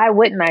why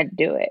wouldn't I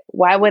do it?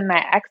 Why wouldn't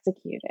I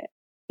execute it?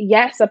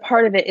 Yes, a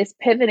part of it is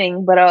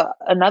pivoting, but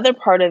another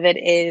part of it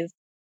is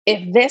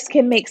if this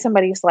can make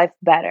somebody's life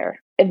better,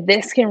 if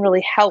this can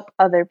really help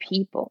other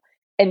people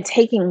and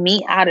taking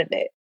me out of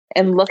it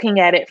and looking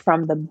at it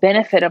from the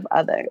benefit of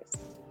others,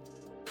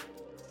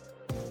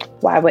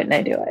 why wouldn't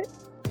I do it?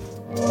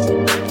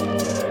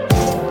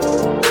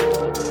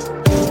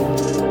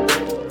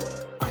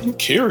 I'm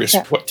curious,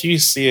 what do you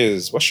see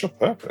as, what's your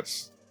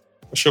purpose?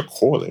 What's your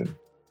calling?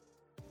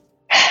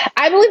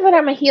 I believe that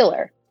I'm a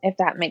healer, if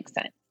that makes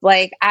sense.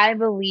 Like, I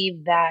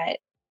believe that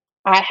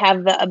I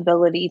have the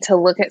ability to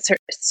look at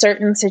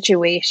certain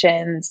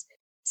situations,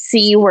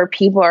 see where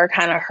people are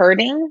kind of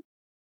hurting,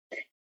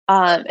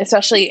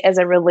 especially as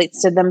it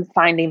relates to them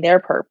finding their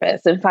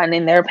purpose and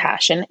finding their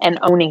passion and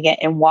owning it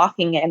and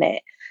walking in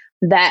it,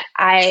 that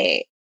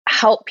I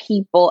help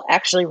people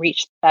actually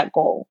reach that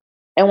goal.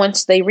 And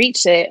once they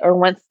reach it or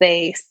once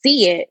they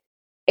see it,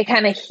 it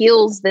kind of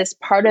heals this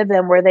part of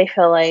them where they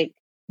feel like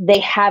they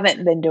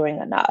haven't been doing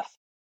enough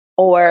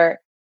or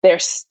they're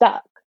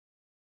stuck.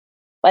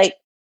 Like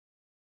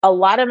a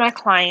lot of my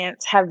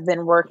clients have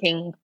been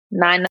working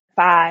 9 to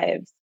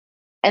 5s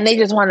and they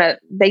just want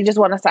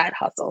a side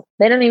hustle.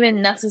 They don't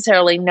even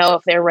necessarily know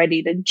if they're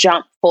ready to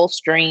jump full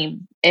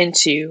stream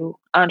into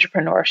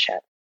entrepreneurship,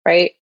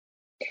 right?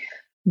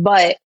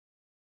 But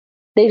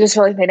they just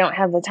feel like they don't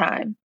have the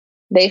time.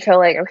 They feel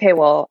like, okay,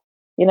 well,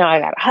 I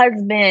got a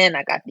husband,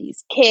 I got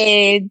these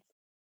kids,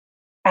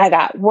 I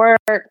got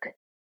work.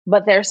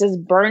 but there's this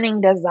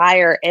burning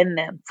desire in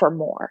them for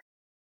more.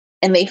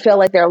 And they feel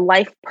like their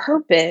life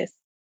purpose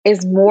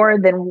is more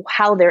than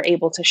how they're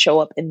able to show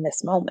up in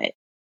this moment.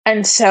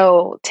 And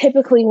so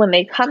typically when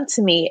they come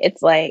to me,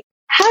 it's like,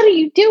 how do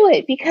you do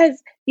it?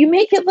 Because you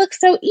make it look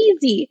so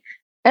easy.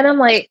 And I'm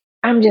like,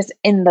 I'm just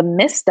in the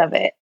midst of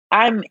it.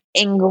 I'm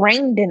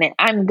ingrained in it.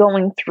 I'm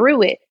going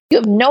through it. You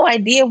have no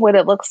idea what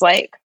it looks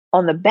like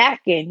on the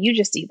back end. You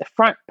just see the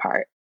front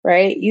part,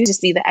 right? You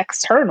just see the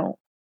external.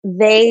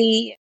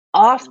 They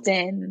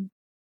often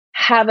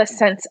have a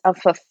sense of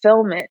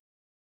fulfillment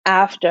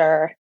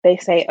after they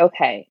say,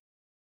 okay,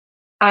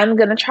 I'm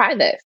going to try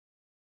this.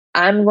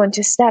 I'm going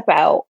to step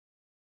out.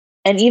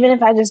 And even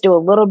if I just do a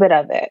little bit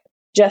of it,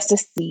 just to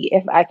see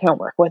if I can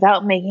work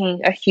without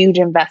making a huge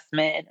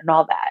investment and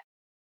all that.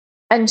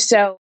 And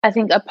so I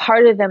think a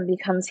part of them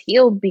becomes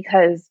healed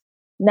because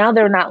now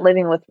they're not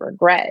living with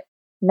regret.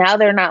 Now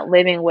they're not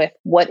living with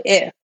what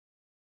if,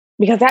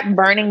 because that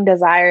burning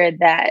desire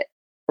that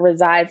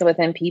resides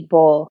within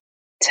people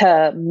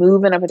to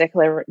move in a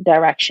particular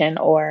direction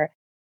or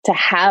to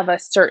have a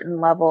certain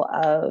level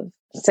of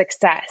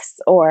success,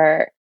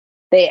 or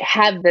they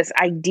have this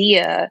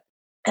idea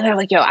and they're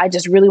like, yo, I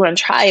just really want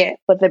to try it,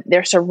 but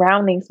their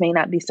surroundings may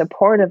not be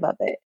supportive of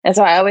it. And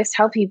so I always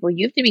tell people,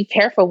 you have to be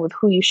careful with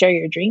who you share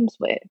your dreams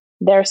with.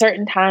 There are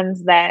certain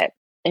times that,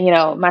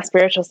 my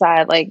spiritual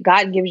side, like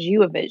God gives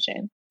you a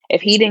vision.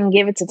 If he didn't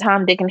give it to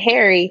Tom, Dick, and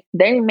Harry,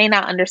 they may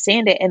not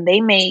understand it and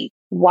they may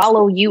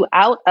wallow you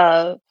out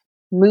of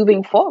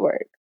moving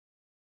forward.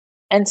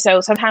 And so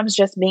sometimes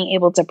just being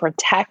able to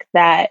protect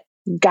that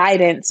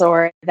guidance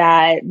or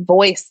that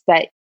voice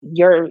that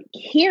you're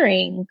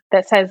hearing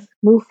that says,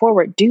 move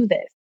forward, do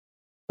this.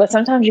 But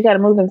sometimes you got to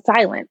move in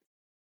silence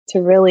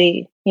to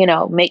really,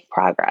 make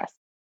progress.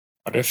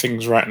 Are there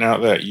things right now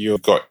that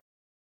you've got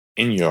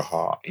in your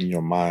heart, in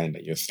your mind,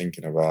 that you're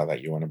thinking about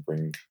that you want to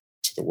bring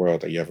to the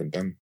world that you haven't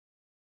done?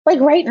 Like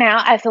right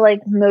now, I feel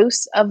like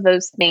most of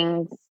those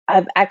things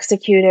I've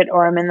executed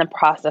or I'm in the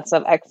process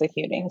of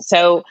executing.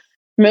 So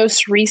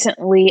most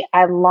recently,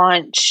 I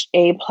launched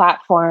a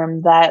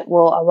platform that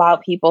will allow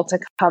people to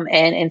come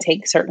in and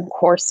take certain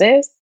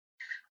courses.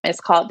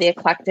 It's called the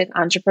Eclectic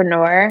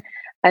Entrepreneur.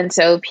 And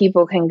so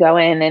people can go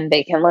in and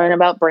they can learn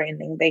about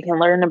branding. They can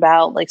learn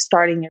about like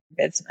starting your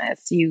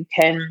business.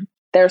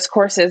 There's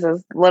courses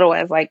as little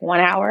as like 1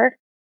 hour,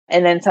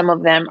 and then some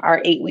of them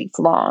are 8 weeks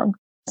long.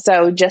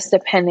 So just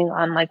depending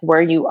on like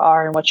where you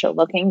are and what you're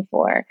looking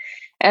for.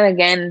 And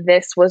again,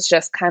 this was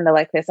just kind of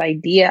like this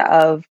idea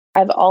of I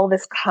have all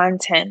this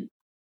content.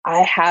 I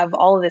have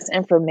all of this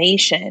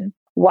information.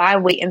 Why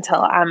wait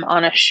until I'm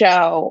on a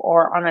show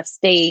or on a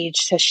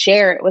stage to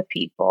share it with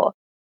people?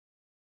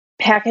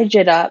 Package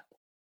it up,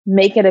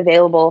 make it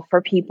available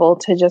for people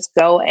to just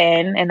go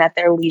in and at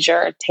their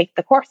leisure take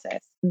the courses.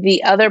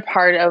 The other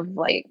part of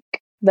like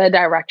the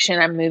direction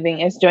I'm moving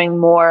is doing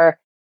more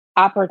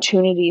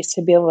opportunities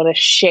to be able to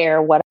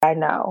share what I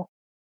know.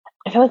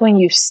 I feel like when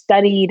you've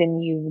studied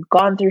and you've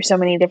gone through so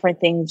many different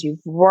things,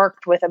 you've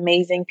worked with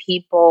amazing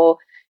people,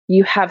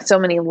 you have so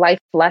many life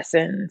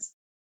lessons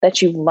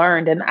that you've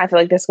learned. And I feel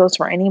like this goes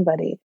for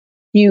anybody.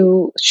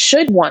 You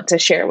should want to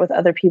share with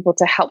other people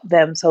to help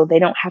them so they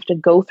don't have to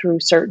go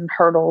through certain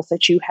hurdles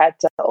that you had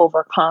to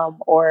overcome,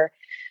 or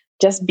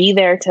just be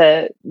there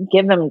to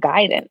give them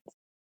guidance.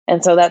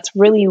 And so that's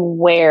really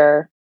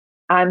where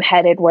I'm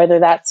headed, whether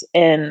that's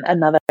in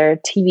another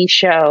TV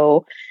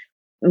show,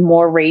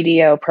 more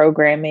radio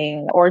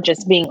programming, or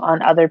just being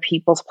on other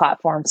people's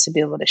platforms to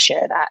be able to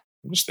share that.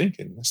 I'm just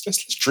thinking, let's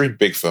dream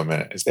big for a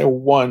minute. Is there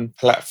one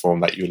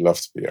platform that you love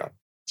to be on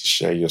to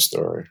share your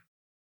story?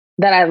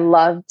 That I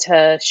love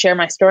to share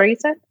my story, you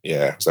said?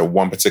 Yeah. Is there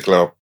one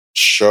particular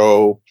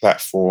show,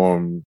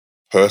 platform,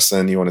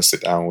 person you want to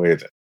sit down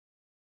with?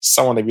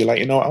 Someone to be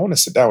like, I want to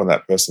sit down with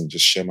that person and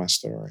just share my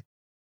story.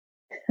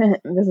 And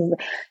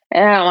I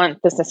don't want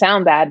this to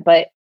sound bad,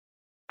 but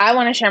I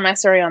want to share my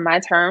story on my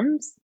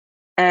terms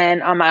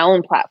and on my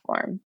own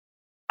platform.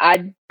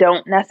 I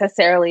don't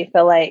necessarily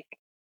feel like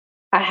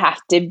I have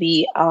to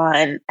be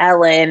on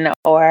Ellen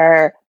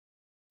or,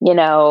 Good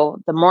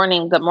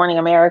Morning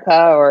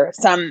America or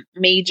some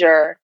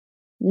major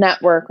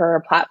network or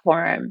a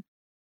platform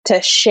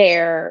to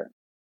share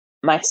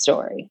my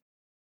story.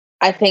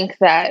 I think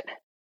that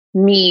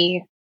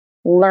me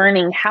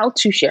learning how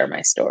to share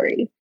my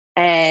story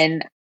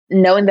and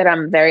knowing that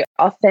I'm very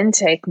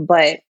authentic,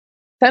 but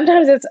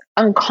sometimes it's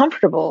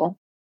uncomfortable,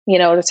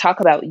 to talk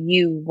about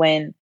you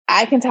when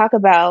I can talk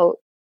about,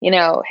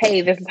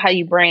 hey, this is how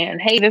you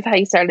brand. Hey, this is how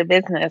you start a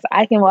business.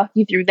 I can walk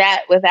you through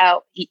that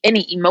without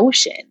any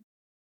emotion.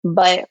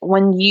 But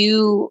when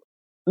you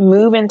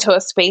move into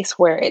a space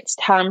where it's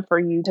time for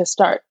you to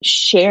start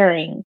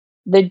sharing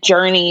the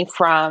journey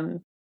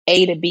from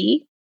A to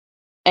B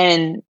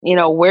and,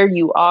 where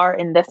you are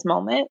in this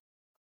moment,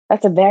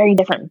 that's a very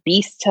different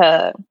beast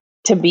to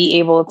be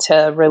able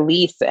to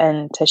release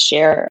and to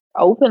share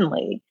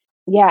openly.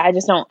 Yeah, I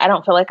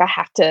don't feel like I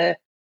have to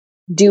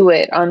do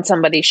it on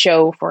somebody's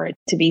show for it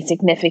to be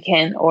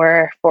significant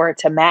or for it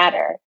to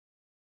matter,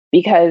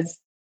 because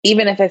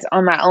even if it's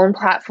on my own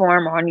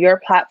platform or on your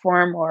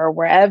platform or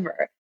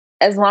wherever,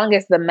 as long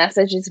as the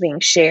message is being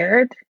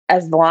shared,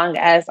 as long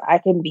as I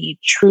can be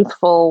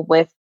truthful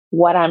with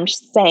what I'm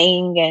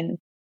saying and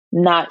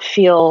not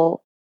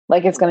feel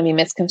like it's going to be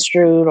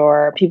misconstrued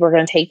or people are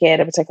going to take it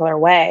a particular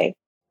way.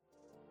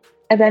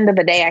 At the end of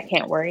the day, I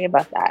can't worry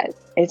about that.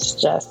 It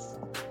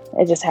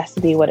just has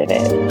to be what it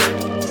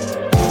is.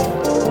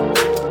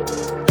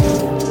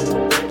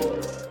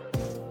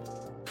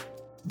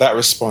 That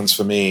response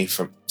for me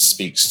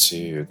speaks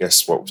to, I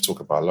guess, what we've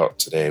talked about a lot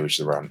today, which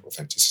is around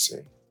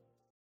authenticity.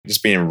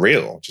 Just being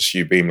real, just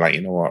you being like,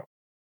 you know what,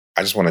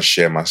 I just want to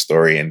share my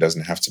story and it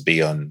doesn't have to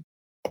be on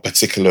a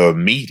particular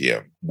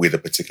medium with a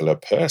particular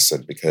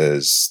person,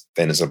 because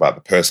then it's about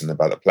the person,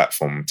 about the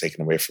platform,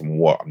 taken away from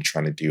what I'm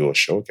trying to do or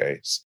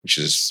showcase, which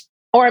is...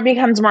 Or it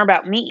becomes more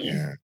about me,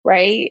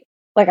 right?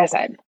 Like I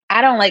said,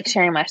 I don't like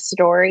sharing my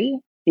story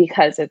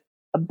because it's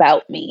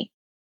about me,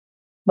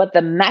 but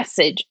the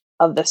message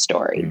of the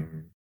story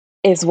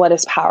is what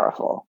is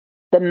powerful.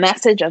 The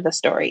message of the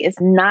story is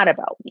not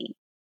about me.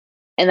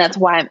 And that's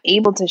why I'm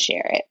able to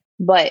share it.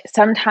 But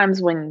sometimes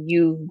when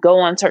you go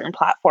on certain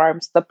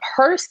platforms, the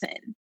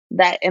person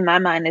that in my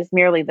mind is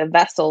merely the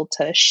vessel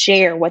to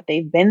share what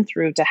they've been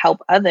through to help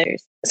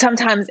others,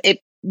 sometimes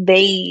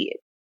they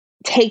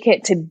take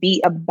it to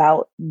be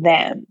about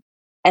them.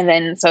 And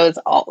then so it's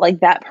all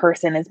like that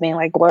person is being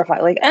like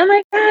glorified, like, oh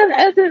my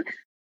God,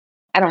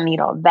 I don't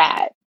need all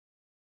that.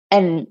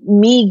 And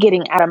me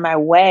getting out of my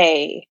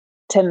way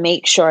to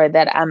make sure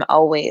that I'm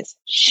always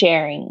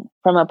sharing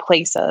from a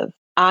place of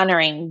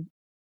honoring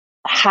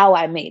how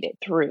I made it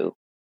through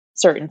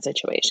certain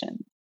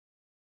situations.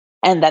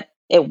 And that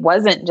it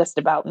wasn't just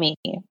about me,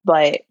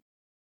 but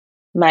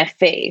my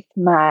faith,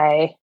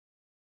 my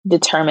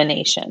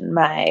determination,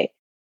 my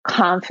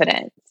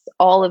confidence,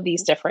 all of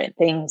these different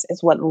things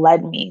is what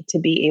led me to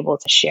be able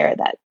to share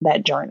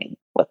that journey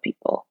with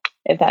people,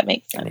 if that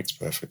makes sense. It makes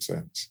perfect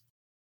sense.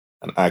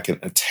 And I can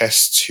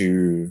attest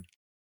to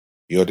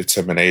your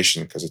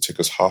determination, because it took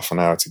us half an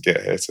hour to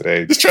get here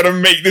today. Just trying to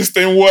make this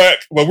thing work.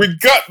 But we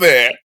got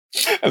there.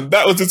 And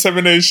that was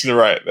determination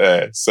right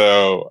there.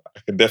 So I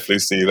can definitely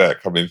see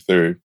that coming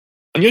through.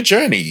 On your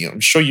journey,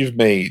 I'm sure you've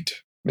made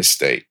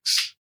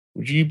mistakes.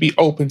 Would you be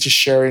open to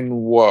sharing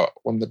what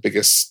one of the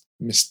biggest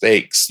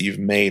mistakes you've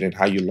made and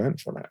how you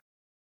learned from it?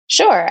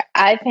 Sure.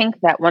 I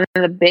think that one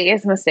of the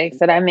biggest mistakes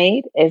that I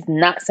made is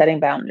not setting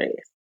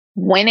boundaries.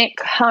 When it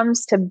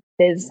comes to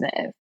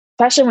business,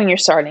 especially when you're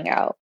starting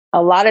out,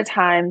 a lot of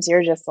times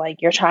you're just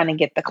like, you're trying to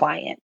get the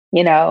client.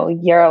 You know,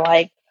 you're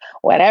like,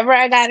 whatever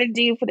I got to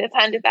do for this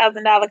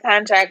 $100,000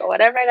 contract, or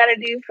whatever I got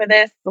to do for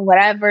this,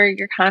 whatever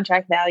your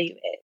contract value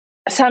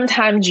is.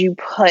 Sometimes you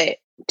put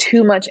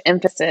too much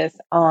emphasis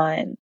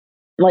on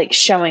like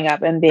showing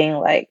up and being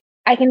like,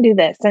 I can do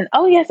this. And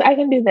oh yes, I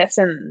can do this.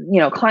 And,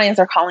 you know, clients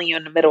are calling you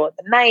in the middle of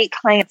the night.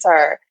 Clients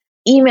are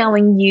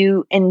emailing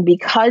you. And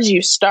because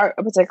you start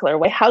a particular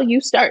way, how you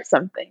start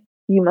something,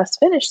 you must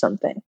finish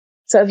something.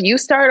 So if you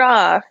start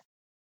off,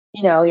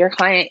 you know, your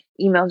client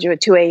emails you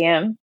at 2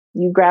 a.m.,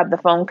 you grab the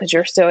phone because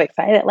you're so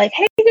excited, like,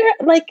 hey,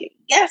 girl, like,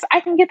 yes, I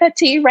can get that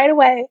to you right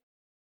away.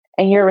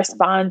 And you're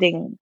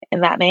responding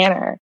in that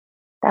manner.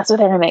 That's what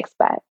they're going to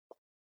expect,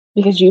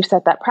 because you've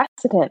set that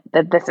precedent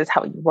that this is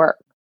how you work.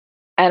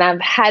 And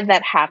I've had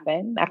that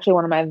happen. Actually,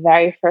 one of my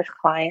very first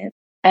clients.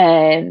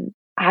 And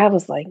I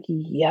was like,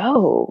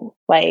 yo,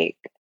 like,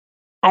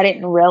 I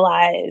didn't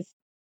realize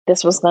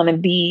this was going to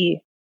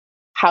be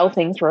how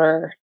things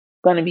were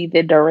going to be,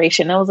 the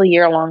duration. It was a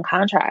year-long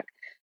contract,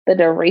 the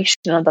duration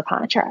of the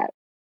contract.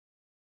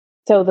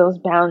 So those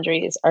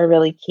boundaries are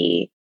really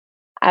key.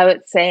 I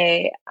would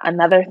say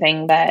another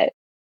thing that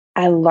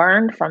I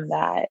learned from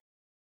that,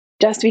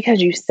 just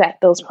because you set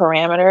those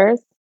parameters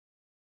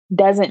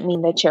doesn't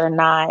mean that you're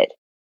not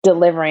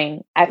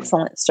delivering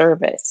excellent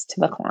service to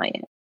the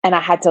client. And I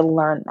had to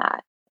learn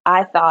that.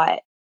 I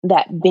thought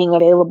that being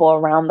available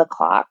around the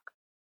clock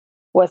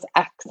was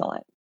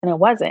excellent. And it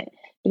wasn't,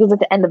 because at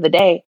the end of the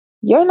day,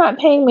 you're not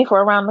paying me for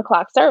around the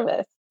clock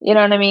service. You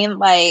know what I mean?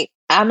 Like,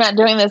 I'm not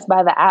doing this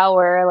by the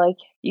hour. Like,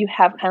 you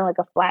have kind of like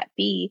a flat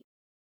fee.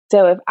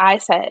 So if I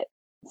set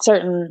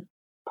certain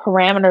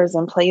parameters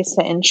in place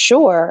to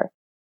ensure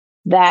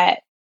that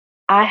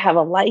I have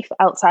a life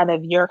outside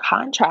of your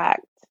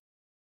contract.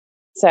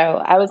 So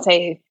I would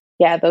say,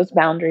 yeah, those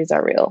boundaries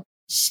are real.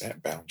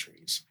 Set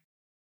boundaries.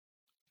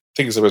 I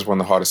think it's always one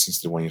of the hardest things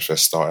to do when you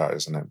first start out,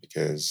 isn't it?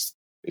 Because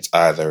it's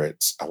either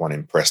I want to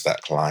impress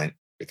that client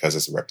because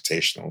it's a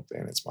reputational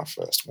thing. It's my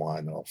first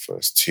one or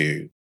first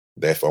two.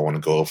 Therefore, I want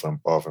to go over and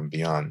above and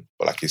beyond.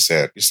 But like you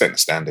said, you're setting the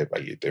standard by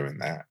you doing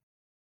that.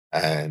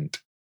 And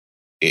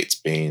it's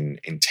been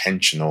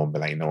intentional,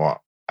 but like, you know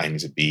what? I need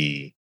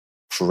to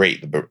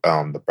create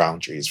the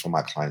boundaries for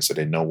my clients so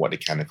they know what they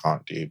can and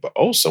can't do. But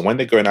also, when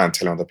they're going out and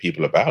telling other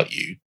people about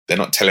you, they're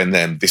not telling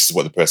them this is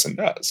what the person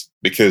does.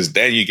 Because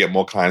then you get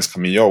more clients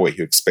coming your way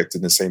who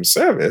expected the same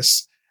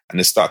service, and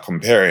they start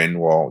comparing,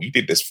 well, you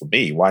did this for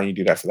me, why don't you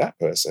do that for that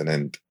person?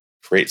 And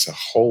creates a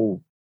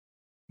whole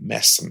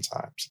mess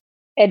sometimes.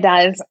 It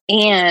does.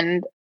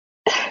 And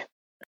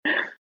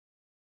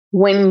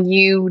when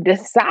you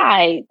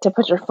decide to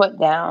put your foot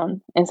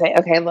down and say,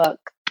 okay, look,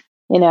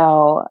 you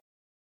know,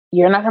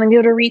 you're not going to be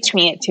able to reach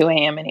me at 2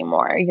 a.m.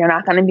 anymore. You're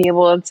not going to be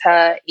able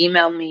to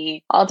email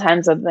me all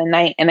times of the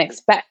night and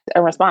expect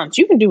a response.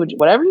 You can do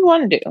whatever you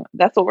want to do.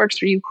 That's what works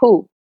for you.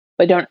 Cool.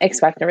 But don't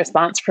expect a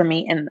response from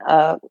me in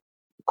a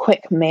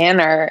quick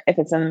manner if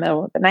it's in the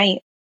middle of the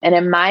night. And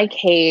in my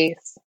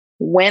case,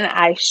 when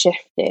I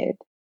shifted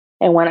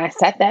and when I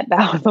set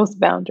those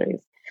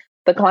boundaries,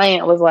 the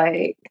client was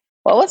like,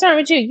 well, what's wrong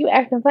with you? You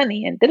acting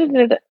funny. And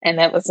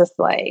it was just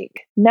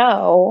like,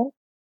 no,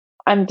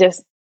 I'm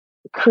just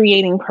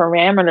creating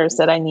parameters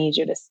that I need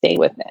you to stay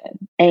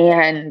within.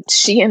 And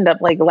she ended up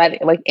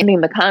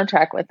ending the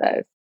contract with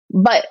us.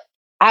 But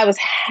I was,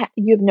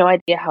 you have no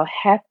idea how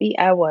happy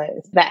I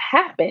was that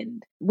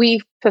happened.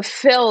 We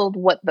fulfilled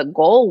what the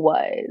goal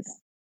was.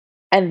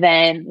 And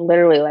then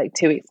literally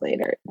 2 weeks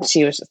later,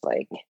 she was just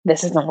like,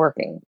 this isn't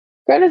working.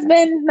 Greta's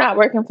been not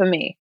working for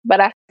me,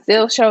 but I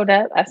still showed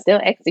up. I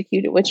still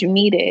executed what you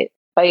needed.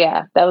 But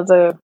yeah, that was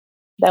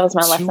my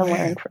lesson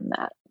learned from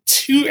that.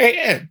 2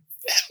 a.m.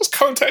 I was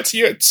contacting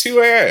you at 2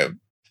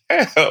 a.m.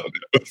 Hell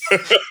no.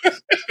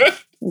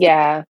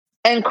 Yeah.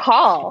 And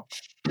call.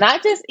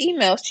 Not just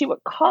email. She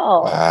would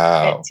call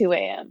at 2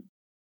 a.m.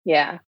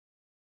 Yeah.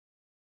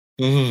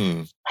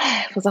 It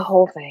was a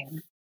whole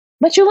thing.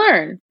 But you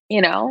learn,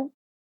 you know?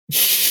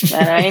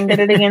 And I ain't did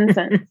it again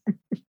since.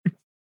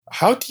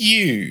 How do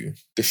you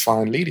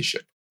define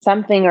leadership?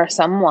 Something or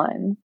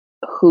someone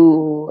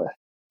who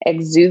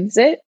exudes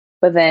it,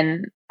 but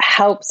then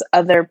helps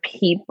other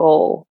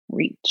people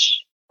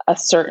reach a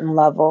certain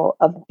level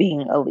of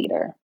being a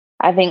leader.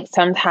 I think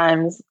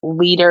sometimes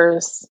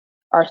leaders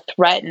are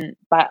threatened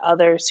by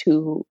others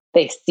who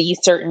they see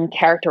certain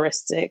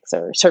characteristics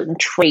or certain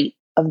trait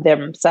of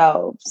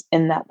themselves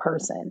in that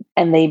person,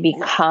 and they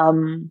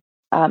become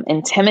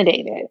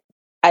intimidated.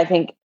 I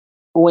think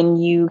when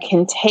you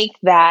can take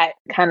that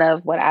kind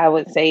of what I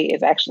would say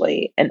is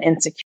actually an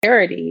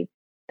insecurity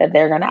that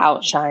they're going to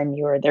outshine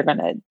you or they're going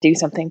to do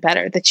something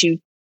better, that you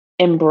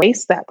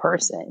embrace that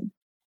person,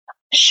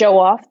 show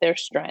off their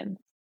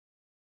strength.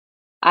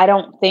 I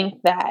don't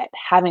think that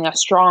having a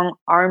strong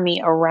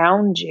army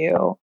around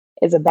you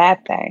is a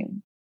bad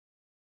thing.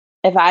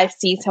 If I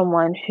see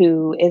someone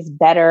who is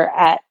better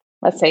at,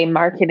 let's say,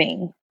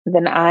 marketing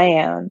than I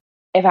am,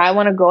 if I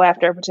want to go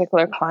after a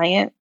particular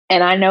client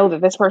and I know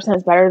that this person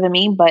is better than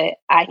me, but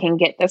I can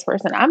get this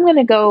person, I'm going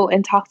to go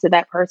and talk to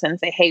that person and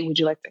say, hey, would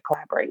you like to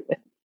collaborate with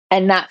me?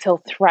 And not feel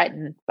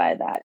threatened by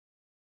that.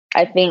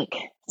 I think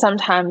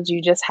sometimes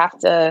you just have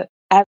to,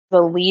 as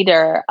the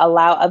leader,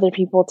 allow other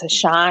people to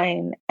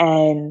shine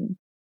and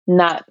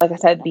not, like I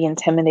said, be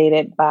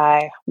intimidated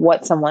by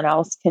what someone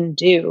else can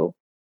do.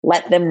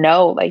 Let them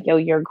know, yo,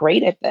 you're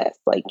great at this.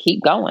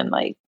 Keep going.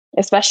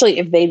 Especially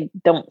if they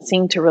don't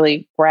seem to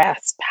really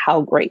grasp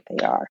how great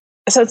they are.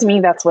 So to me,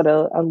 that's what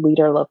a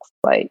leader looks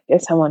like,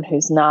 is someone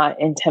who's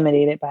not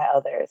intimidated by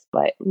others,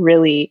 but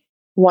really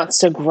wants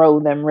to grow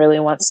them,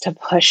 really wants to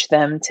push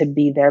them to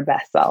be their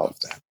best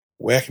selves.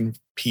 Where can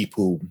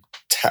people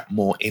tap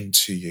more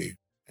into you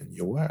and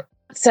your work?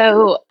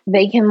 So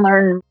they can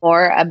learn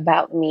more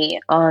about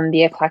me on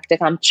the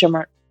Eclectic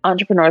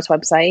Entrepreneurs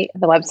website.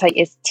 The website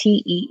is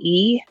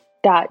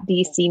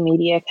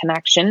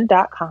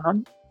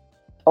tee.dcmediaconnection.com,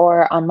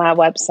 or on my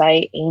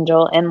website,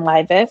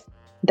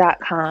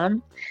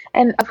 angelandlivas.com.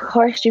 And of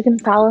course, you can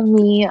follow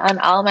me on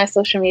all my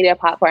social media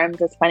platforms.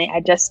 It's funny,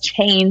 I just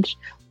changed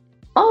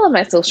all of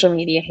my social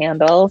media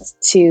handles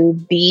to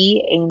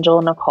be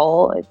Angel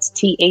Nicole. It's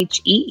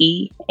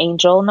THEE,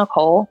 Angel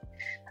Nicole.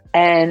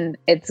 And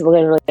it's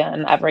literally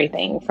on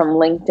everything from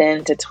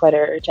LinkedIn to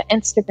Twitter to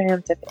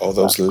Instagram to Facebook. All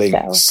those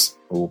links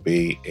will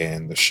be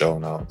in the show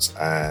notes.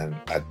 And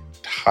I'd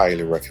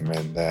highly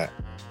recommend that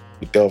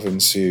you delve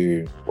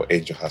into what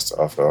Angel has to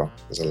offer.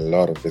 There's a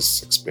lot of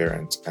business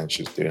experience and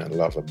she's doing a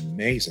lot of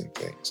amazing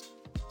things,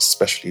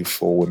 especially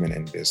for women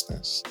in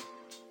business.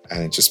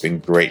 And it's just been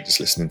great just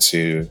listening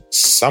to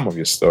some of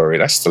your story.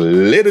 That's just a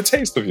little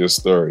taste of your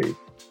story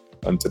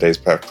on today's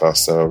podcast.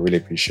 So I really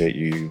appreciate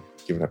you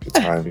giving up your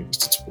time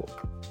to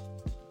talk.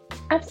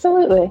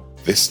 Absolutely.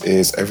 This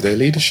is Everyday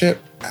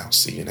Leadership. I'll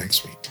see you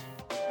next week.